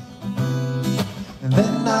 and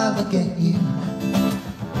then I look at you,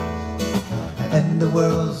 and the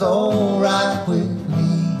world's alright with me.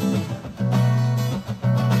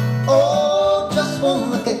 Oh, just one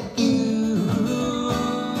look at you,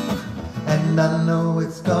 and I know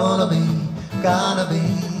it's gonna be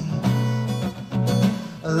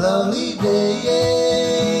a lovely day,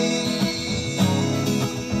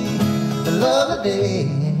 a lovely day,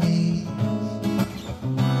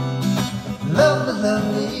 lovely,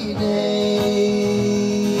 lovely day,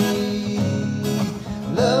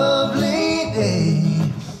 lovely day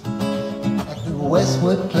at the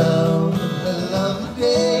Westwood Club, a lovely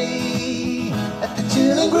day at the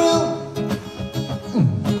Chilling Grill,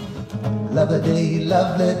 lovely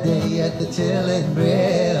day at the Chilling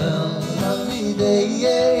Grill. Lovely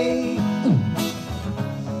day,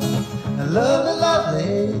 a lovely,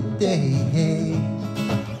 lovely day,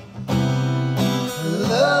 a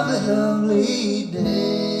lovely, lovely day.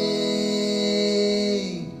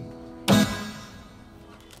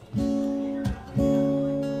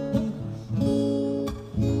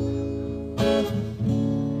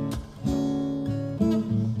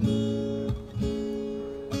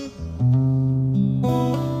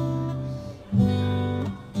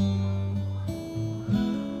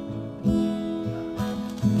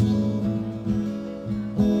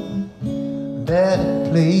 Daddy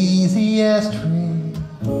plays the ashtray,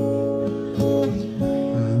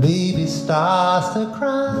 baby starts to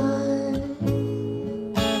cry.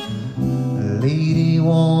 The lady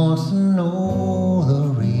wants to know the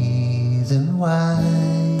reason why.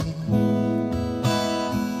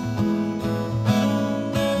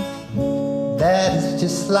 Daddy's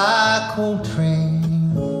just like Coltrane,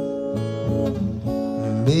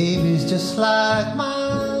 baby's just like mine.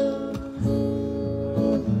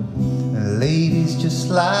 Lady's just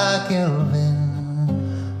like Elvin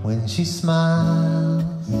when she smiles.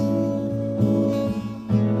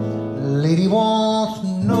 Lady wants to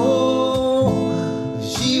know,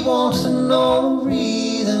 she wants to know the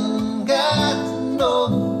reason, got to know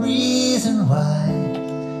the reason why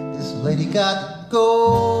this lady got to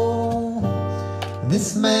go.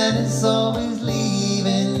 This man is always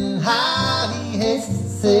leaving, how he hates to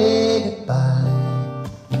say goodbye.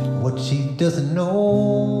 What she doesn't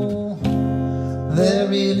know, there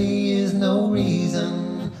really is no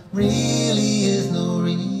reason, really is no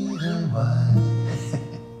reason why.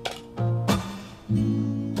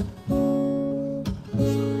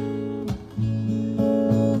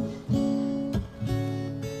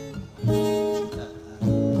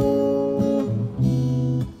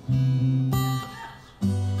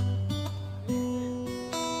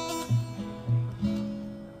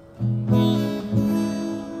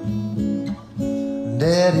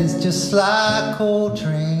 Daddy's just like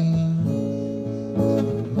Coltrane,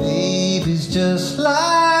 baby's just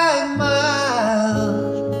like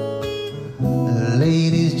Miles, the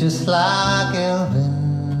lady's just like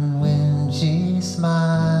Elvin when she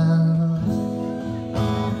smiles.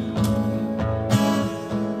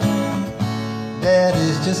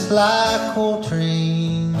 Daddy's just like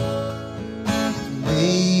Coltrane,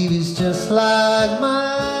 baby's just like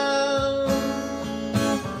Miles,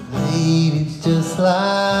 lady's just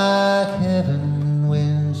like heaven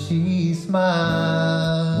when she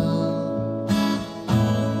smiles.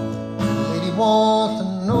 The lady wants to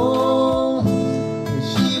know,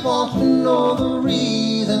 she wants to know the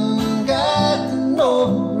reason, got to know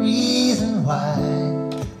the reason why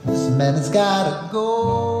this man has gotta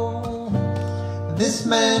go. This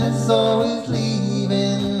man is always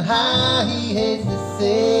leaving, how he hates to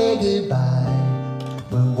say goodbye.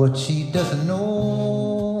 But what she doesn't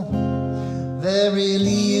know, there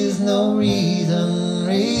really is no reason,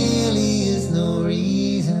 really is no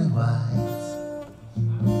reason why.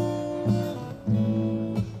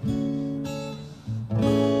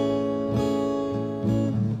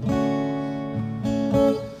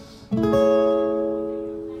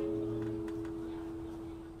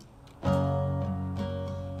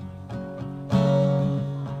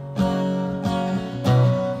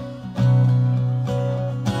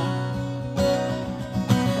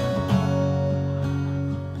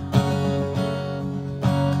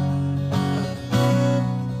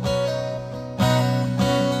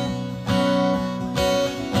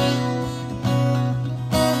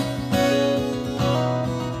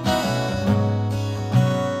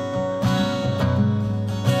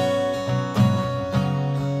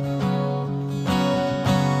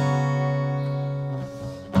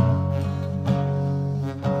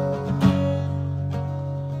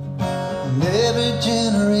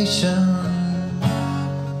 Generation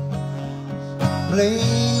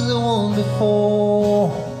blame the one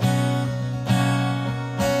before,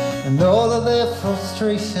 and all of their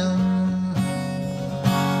frustration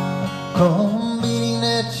come beating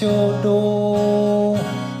at your door.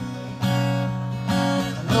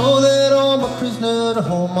 I know that all my prisoners at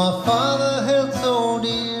home my father held so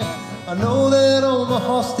dear. I know that all my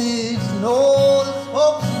hostage and all his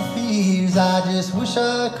hopes and fears, I just wish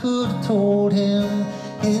I could have told him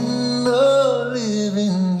in the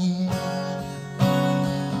living year.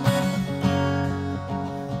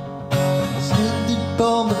 I still did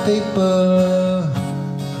on the paper,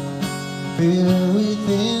 filled with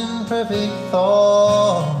imperfect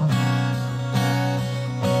thought.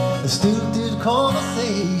 I still did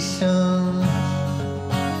conversation,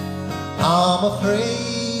 I'm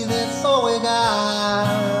afraid that's all we got.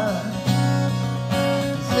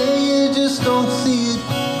 You say you just don't see it,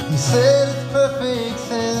 you said it's perfect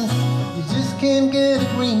sense. You just can't get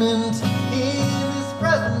agreement in this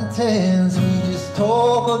present tense. We just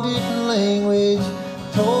talk a different language,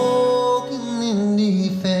 talking in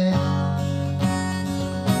defense.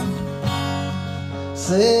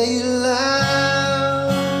 Say it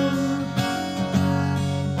loud,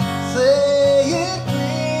 say it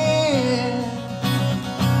clear.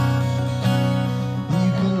 You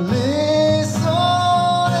can listen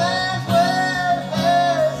as well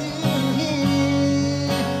as you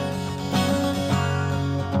hear.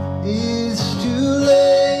 It's too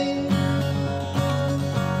late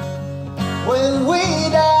when we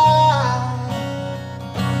die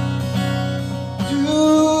to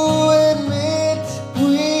admit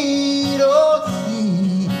we don't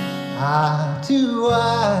see eye to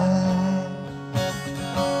eye.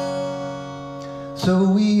 So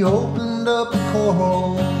we opened up a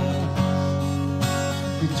courtroom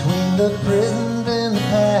between the present and the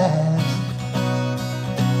past.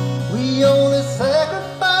 We only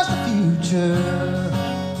sacrifice the future.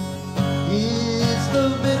 It's the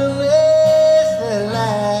bitterness that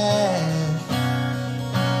lasts.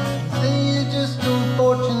 Say you're just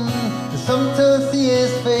unfortunate to sometimes see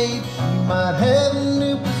as fate. You might have a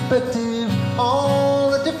new perspective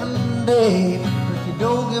on a different day. But if you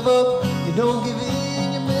don't give up, you don't give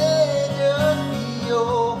in, you may just be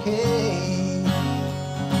okay.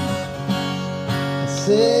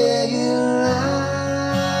 Say it loud,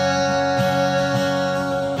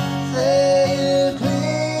 say it clear.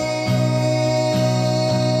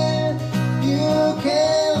 You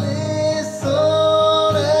can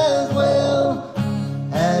listen as well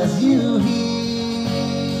as you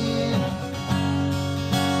hear.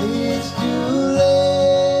 It's too late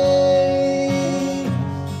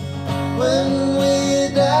when we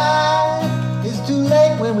die. It's too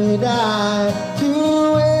late when we die to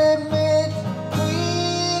admit we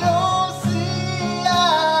don't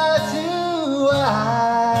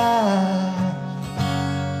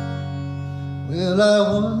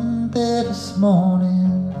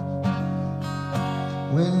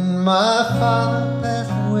my father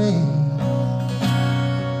passed away,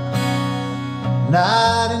 and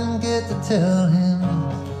I didn't get to tell him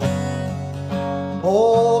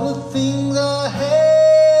all the things I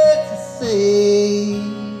had to say.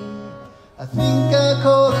 I think I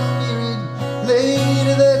caught a spirit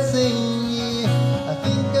later that same year. I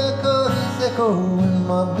think I caught his echo in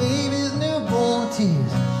my baby's newborn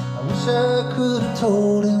tears. I wish I could have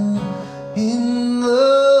told him in the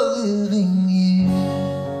living year.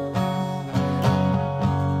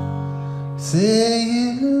 Say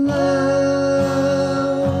it loud,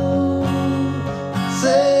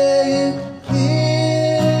 say it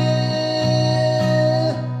clear.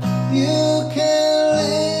 You can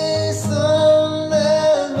listen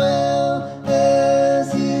as well as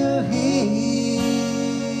you hear.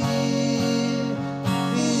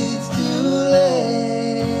 It's too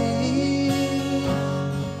late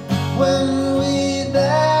when we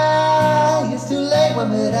die. It's too late when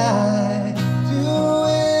we die.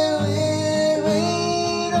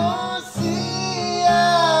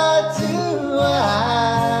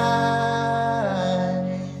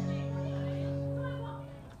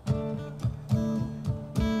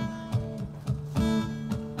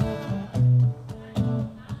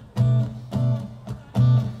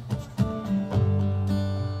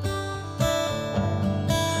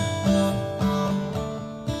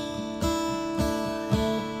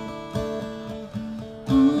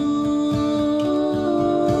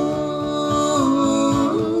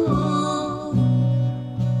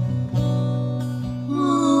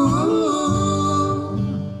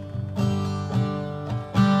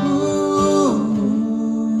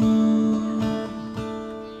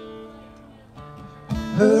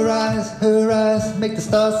 Her eyes make the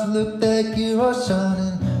stars look like you are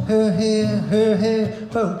shining. Her hair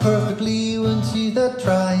felt perfectly when she's not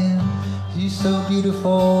trying. She's so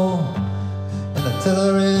beautiful, and I tell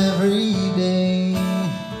her every day.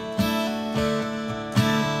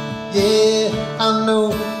 Yeah, I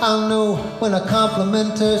know, when I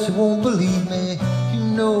compliment her, she won't believe me. You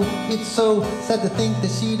know, it's so sad to think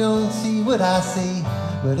that she don't see what I see.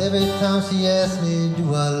 But every time she asks me,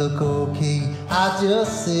 do I look okay, I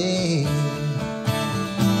just say,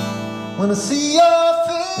 when I see your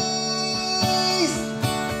face,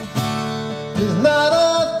 there's not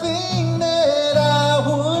a thing that I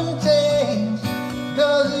wouldn't change.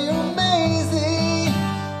 'Cause you're amazing,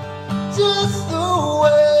 just the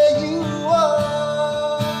way you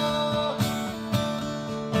are.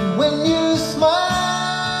 When you smile,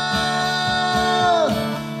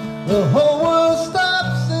 the whole world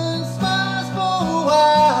stops and smiles for a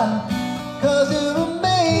while. 'Cause you're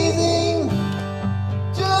amazing,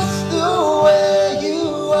 just the way you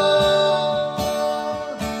are.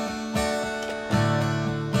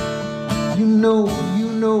 You know,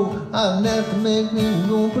 I'll never make me,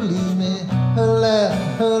 you won't believe me. Her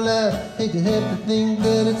laugh, take your head to think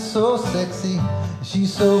that it's so sexy.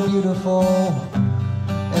 She's so beautiful,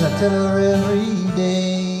 and I tell her every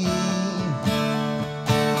day.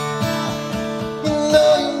 You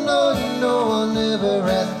know, I'll never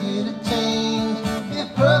ask you to change. If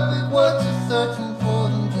perfect what you're searching for,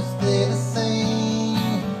 then just stay the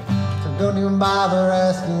same. So don't even bother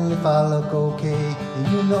asking if I look okay.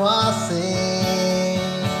 You know I'll say,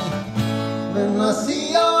 when I see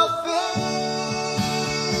your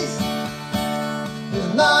face,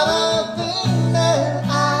 there's not a thing that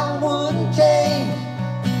I wouldn't change.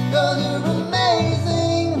 'Cause you're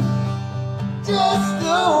amazing, just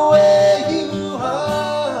the way you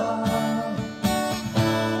are.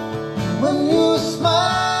 When you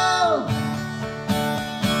smile,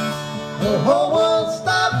 the whole world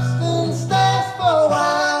stops and stares for a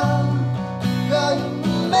while. 'Cause you're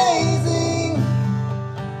amazing,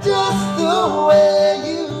 just the way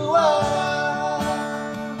you are.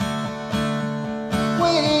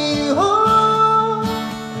 Way you are,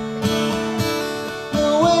 the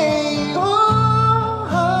way you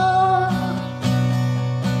are.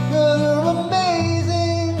 You're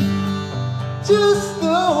amazing, just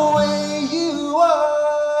the way you are.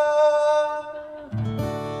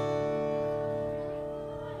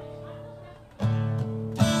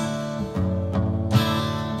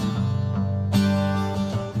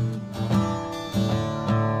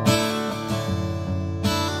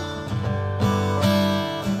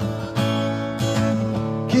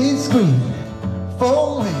 Kids screaming,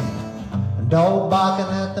 phone ringing, a dog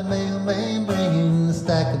barking at the mailman bringing a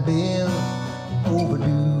stack of bills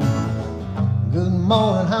overdue. Good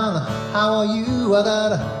morning, honey, how are you? I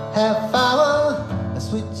got a half hour, a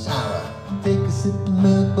switch hour. Take a sip of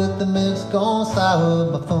milk, but the milk's gone sour.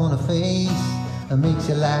 My funny face, it makes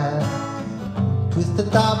you laugh. Twist the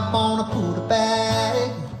top on a pull bag.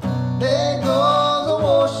 there goes a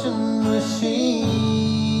washing machine.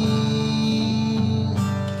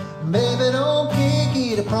 Baby, don't kick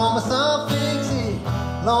it, I promise I'll fix it.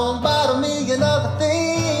 Long about $1 million other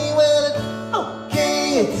thing. Well, it's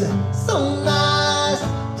okay, it's so nice.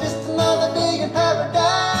 Just another day in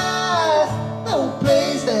paradise. No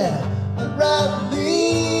place that I'd rather be.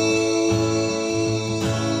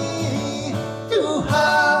 Two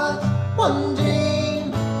hearts, one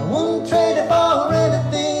dream. I wouldn't trade it for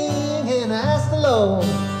anything. And I ask the Lord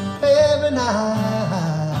every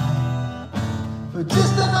night for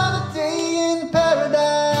just another day in paradise.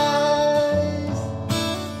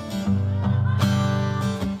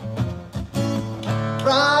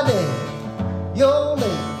 Friday, you're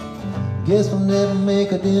late. Guess we'll never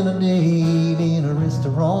make a dinner date in a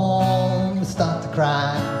restaurant. We start to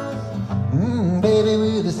cry. Baby,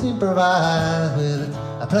 we'll just improvise with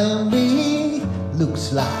a plan B.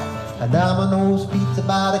 Looks like a Domino's pizza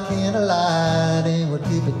by the candlelight, and we'll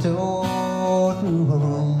tiptoe through her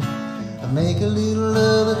room and make a little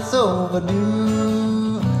love that's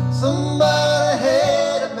overdue. Somebody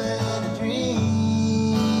had a bad dream.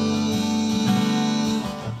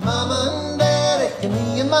 Mama and Daddy, and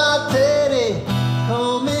me and my Teddy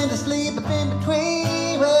come in to sleep up in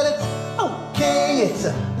between. Well, it's okay, it's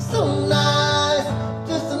so nice.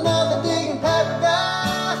 Just another day in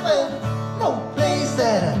paradise. Well, no place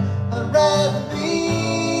that I'd rather be.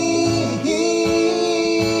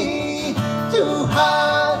 Two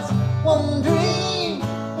hearts, one dream,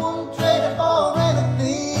 won't trade it for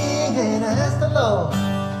anything. And I ask the Lord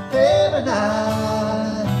every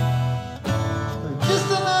night for just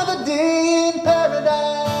another day in paradise.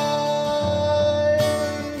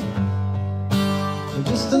 For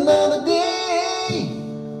just another day.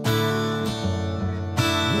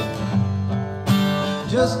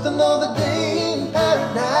 Just another day in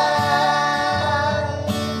paradise.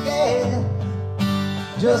 Yeah.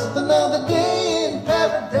 Just another day in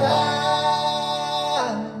paradise.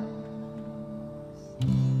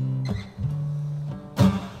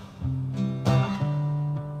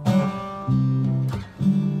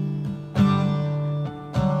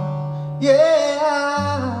 Yeah,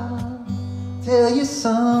 I'll tell you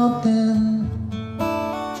something.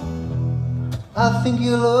 I think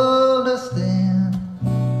you'll understand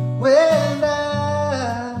when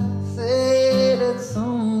I say that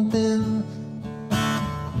something.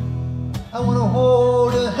 I wanna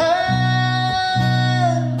hold your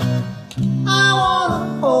hand. I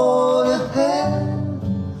wanna hold your hand.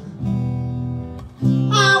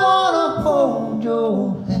 I wanna hold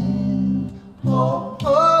your hand. Oh,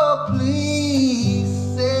 oh, please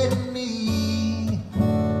say to me,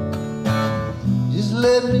 just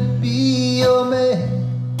let me be your man.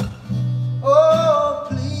 Oh,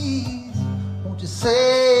 please, won't you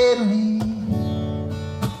say to me,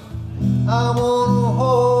 I wanna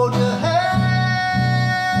hold your hand.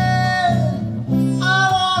 I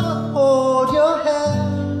wanna hold your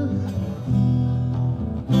hand.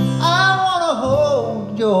 I wanna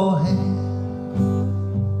hold your hand.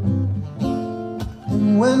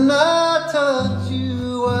 And when I touch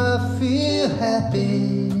you, I feel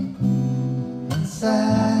happy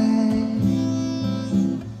inside.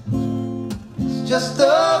 Just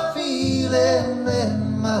a feeling that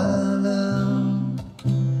my love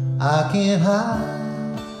I can't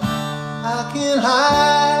hide, I can't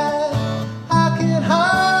hide, I can't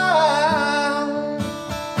hide.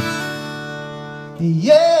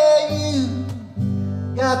 Yeah, you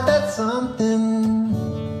got that something.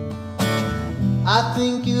 I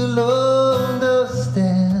think you'll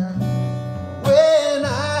understand when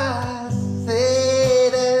I say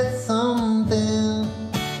that something.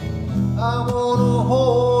 I wanna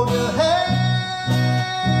hold your hand.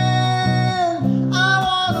 I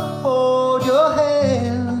wanna hold your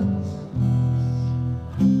hand.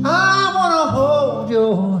 I wanna hold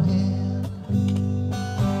your hand.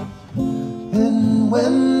 And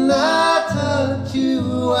when I touch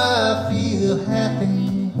you, I feel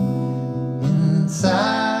happy inside.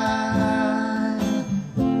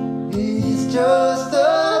 It's just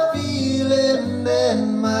a feeling that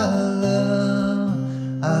my love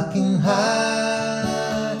I can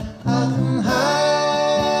hide, I can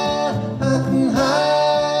hide, I can hide.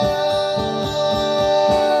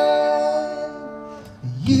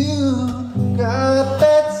 You got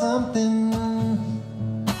that something.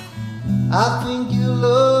 I think you'll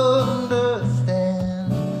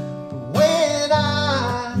understand when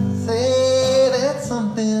I say that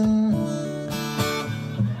something.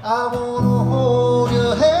 I wanna hold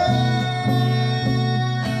your hand.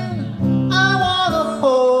 I wanna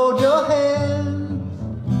hold your hand.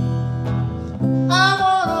 I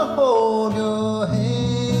wanna hold your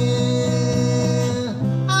hand.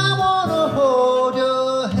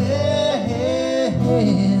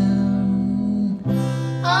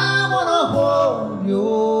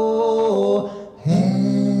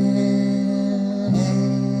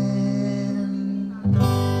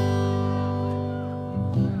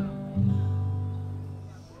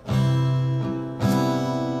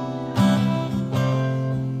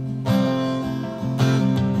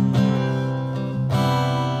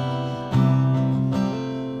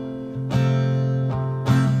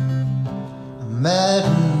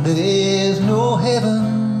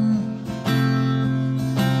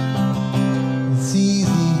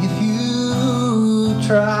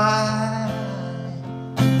 try.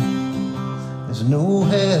 There's no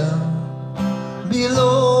hell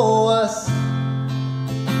below us,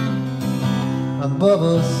 above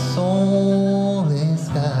us only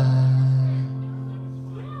sky.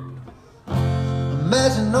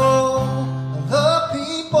 Imagine all the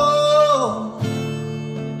people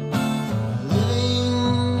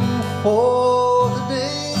living for the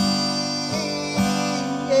day.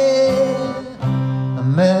 Yeah.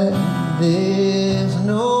 Imagine there's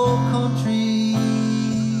no country.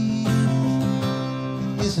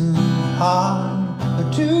 It isn't hard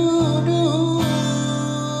to do.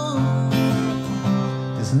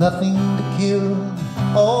 There's nothing to kill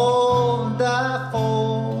or die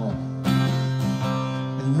for,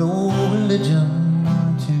 and no religion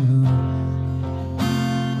too.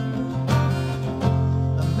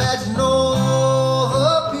 Imagine all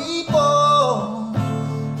the people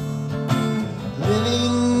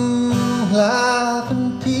living life in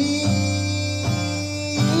peace.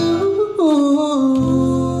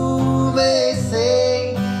 They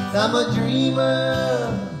say I'm a dreamer,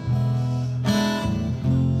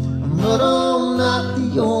 but I'm not the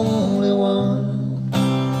only one.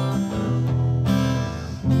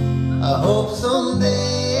 I hope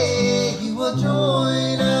someday you will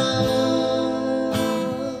join us,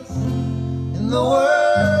 and the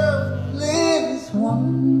world lives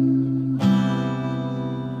one.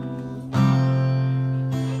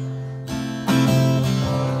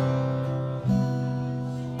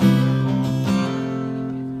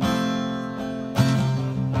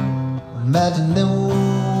 Imagine no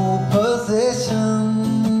possession.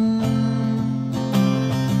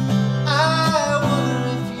 I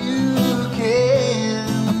wonder if you can.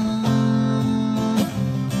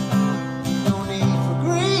 No need for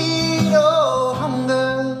greed or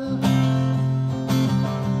hunger,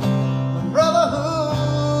 a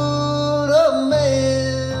brotherhood of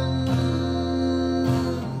men.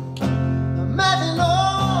 Imagine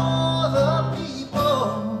all the people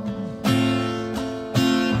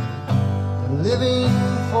living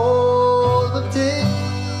for the day.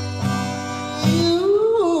 You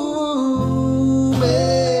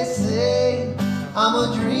may say I'm a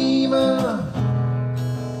dreamer,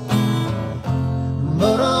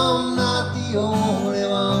 but I'm not the only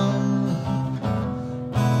one.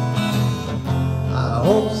 I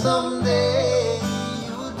hope someday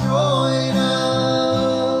you will join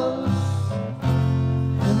us,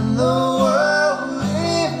 and the world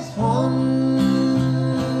lives one.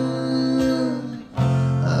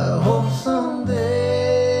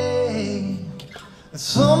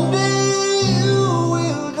 Someday you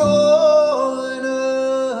will join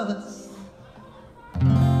us,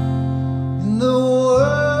 and the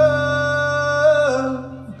world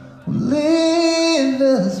will live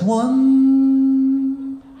as one.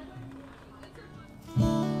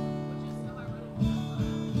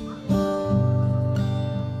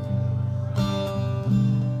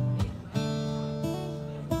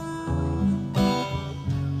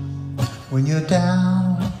 When you're down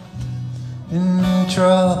in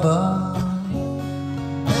trouble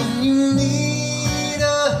and you need a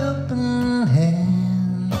helping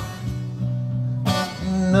hand,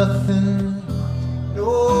 nothing,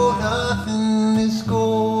 no, nothing is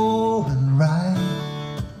going right.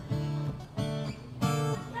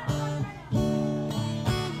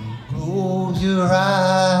 Close your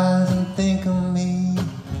eyes and think of me,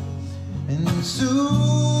 and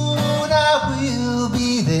soon I will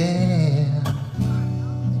be there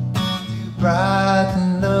to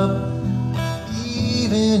brighten up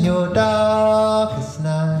even your darkest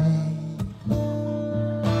night.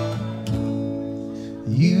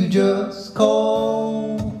 You just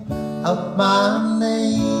call out my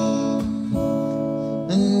name,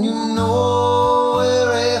 and you know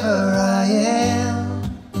wherever I am,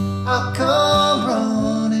 I'll come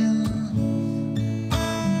running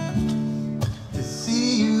to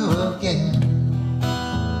see you again.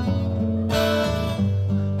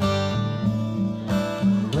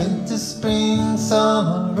 Winter, spring,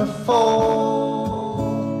 summer, or fall,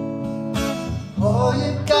 all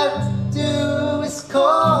you got to do is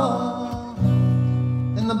call,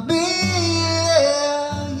 and I'll be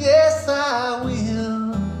there. Yes, I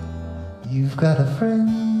will. You've got a friend.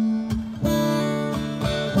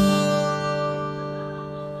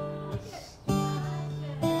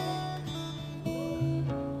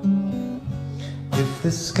 If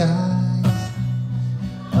the skies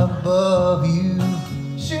above you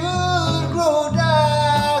should grow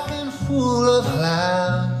dark and full of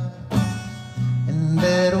cloud, and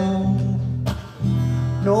that old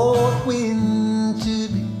north wind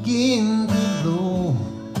should begin to blow,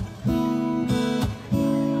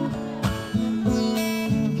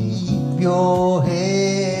 your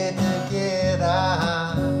head together.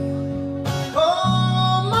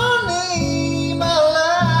 Call my name out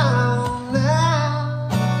loud now.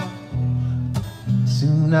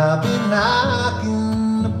 Soon I'll be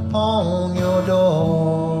knocking upon your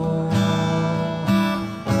door.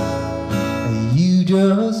 You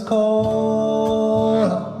just call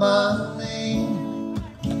up my name,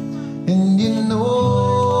 and you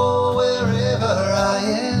know wherever I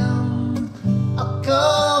am, I'll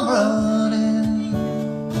come running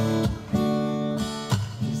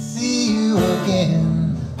to see you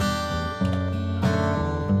again.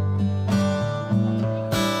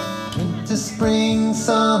 Winter, spring,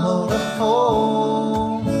 summer, or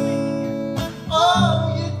fall,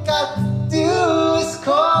 all you got to do is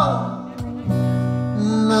call,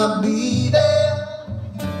 and I'll be there.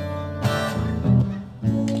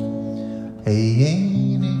 Hey,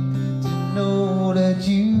 ain't it good to know that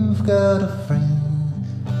you've got a friend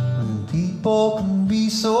when people can be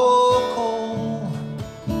so cold?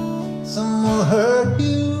 Some will hurt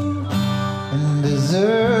you and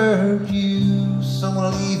desert you. Some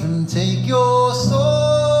will even take your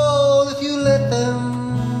soul if you let them.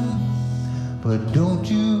 But don't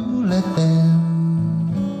you let them.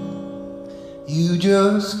 You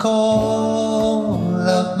just call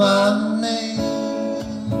out my name,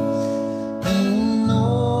 and you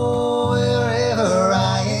know wherever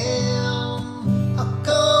I am, I'll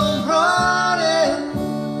come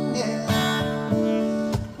running, yeah,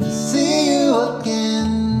 to see you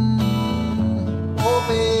again. Oh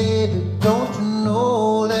baby, don't you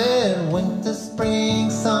know that winter, spring,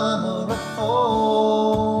 summer, or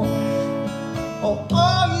fall, oh,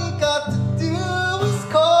 all you got to do is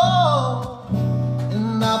call,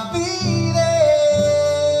 and I'll be there.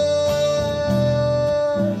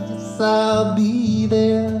 Yes, I'll be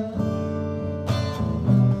there.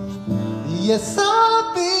 Yes,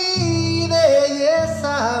 I'll be there. Yes,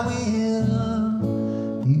 I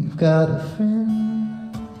will. You've got a friend.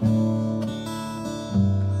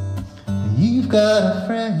 You've got a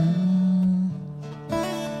friend.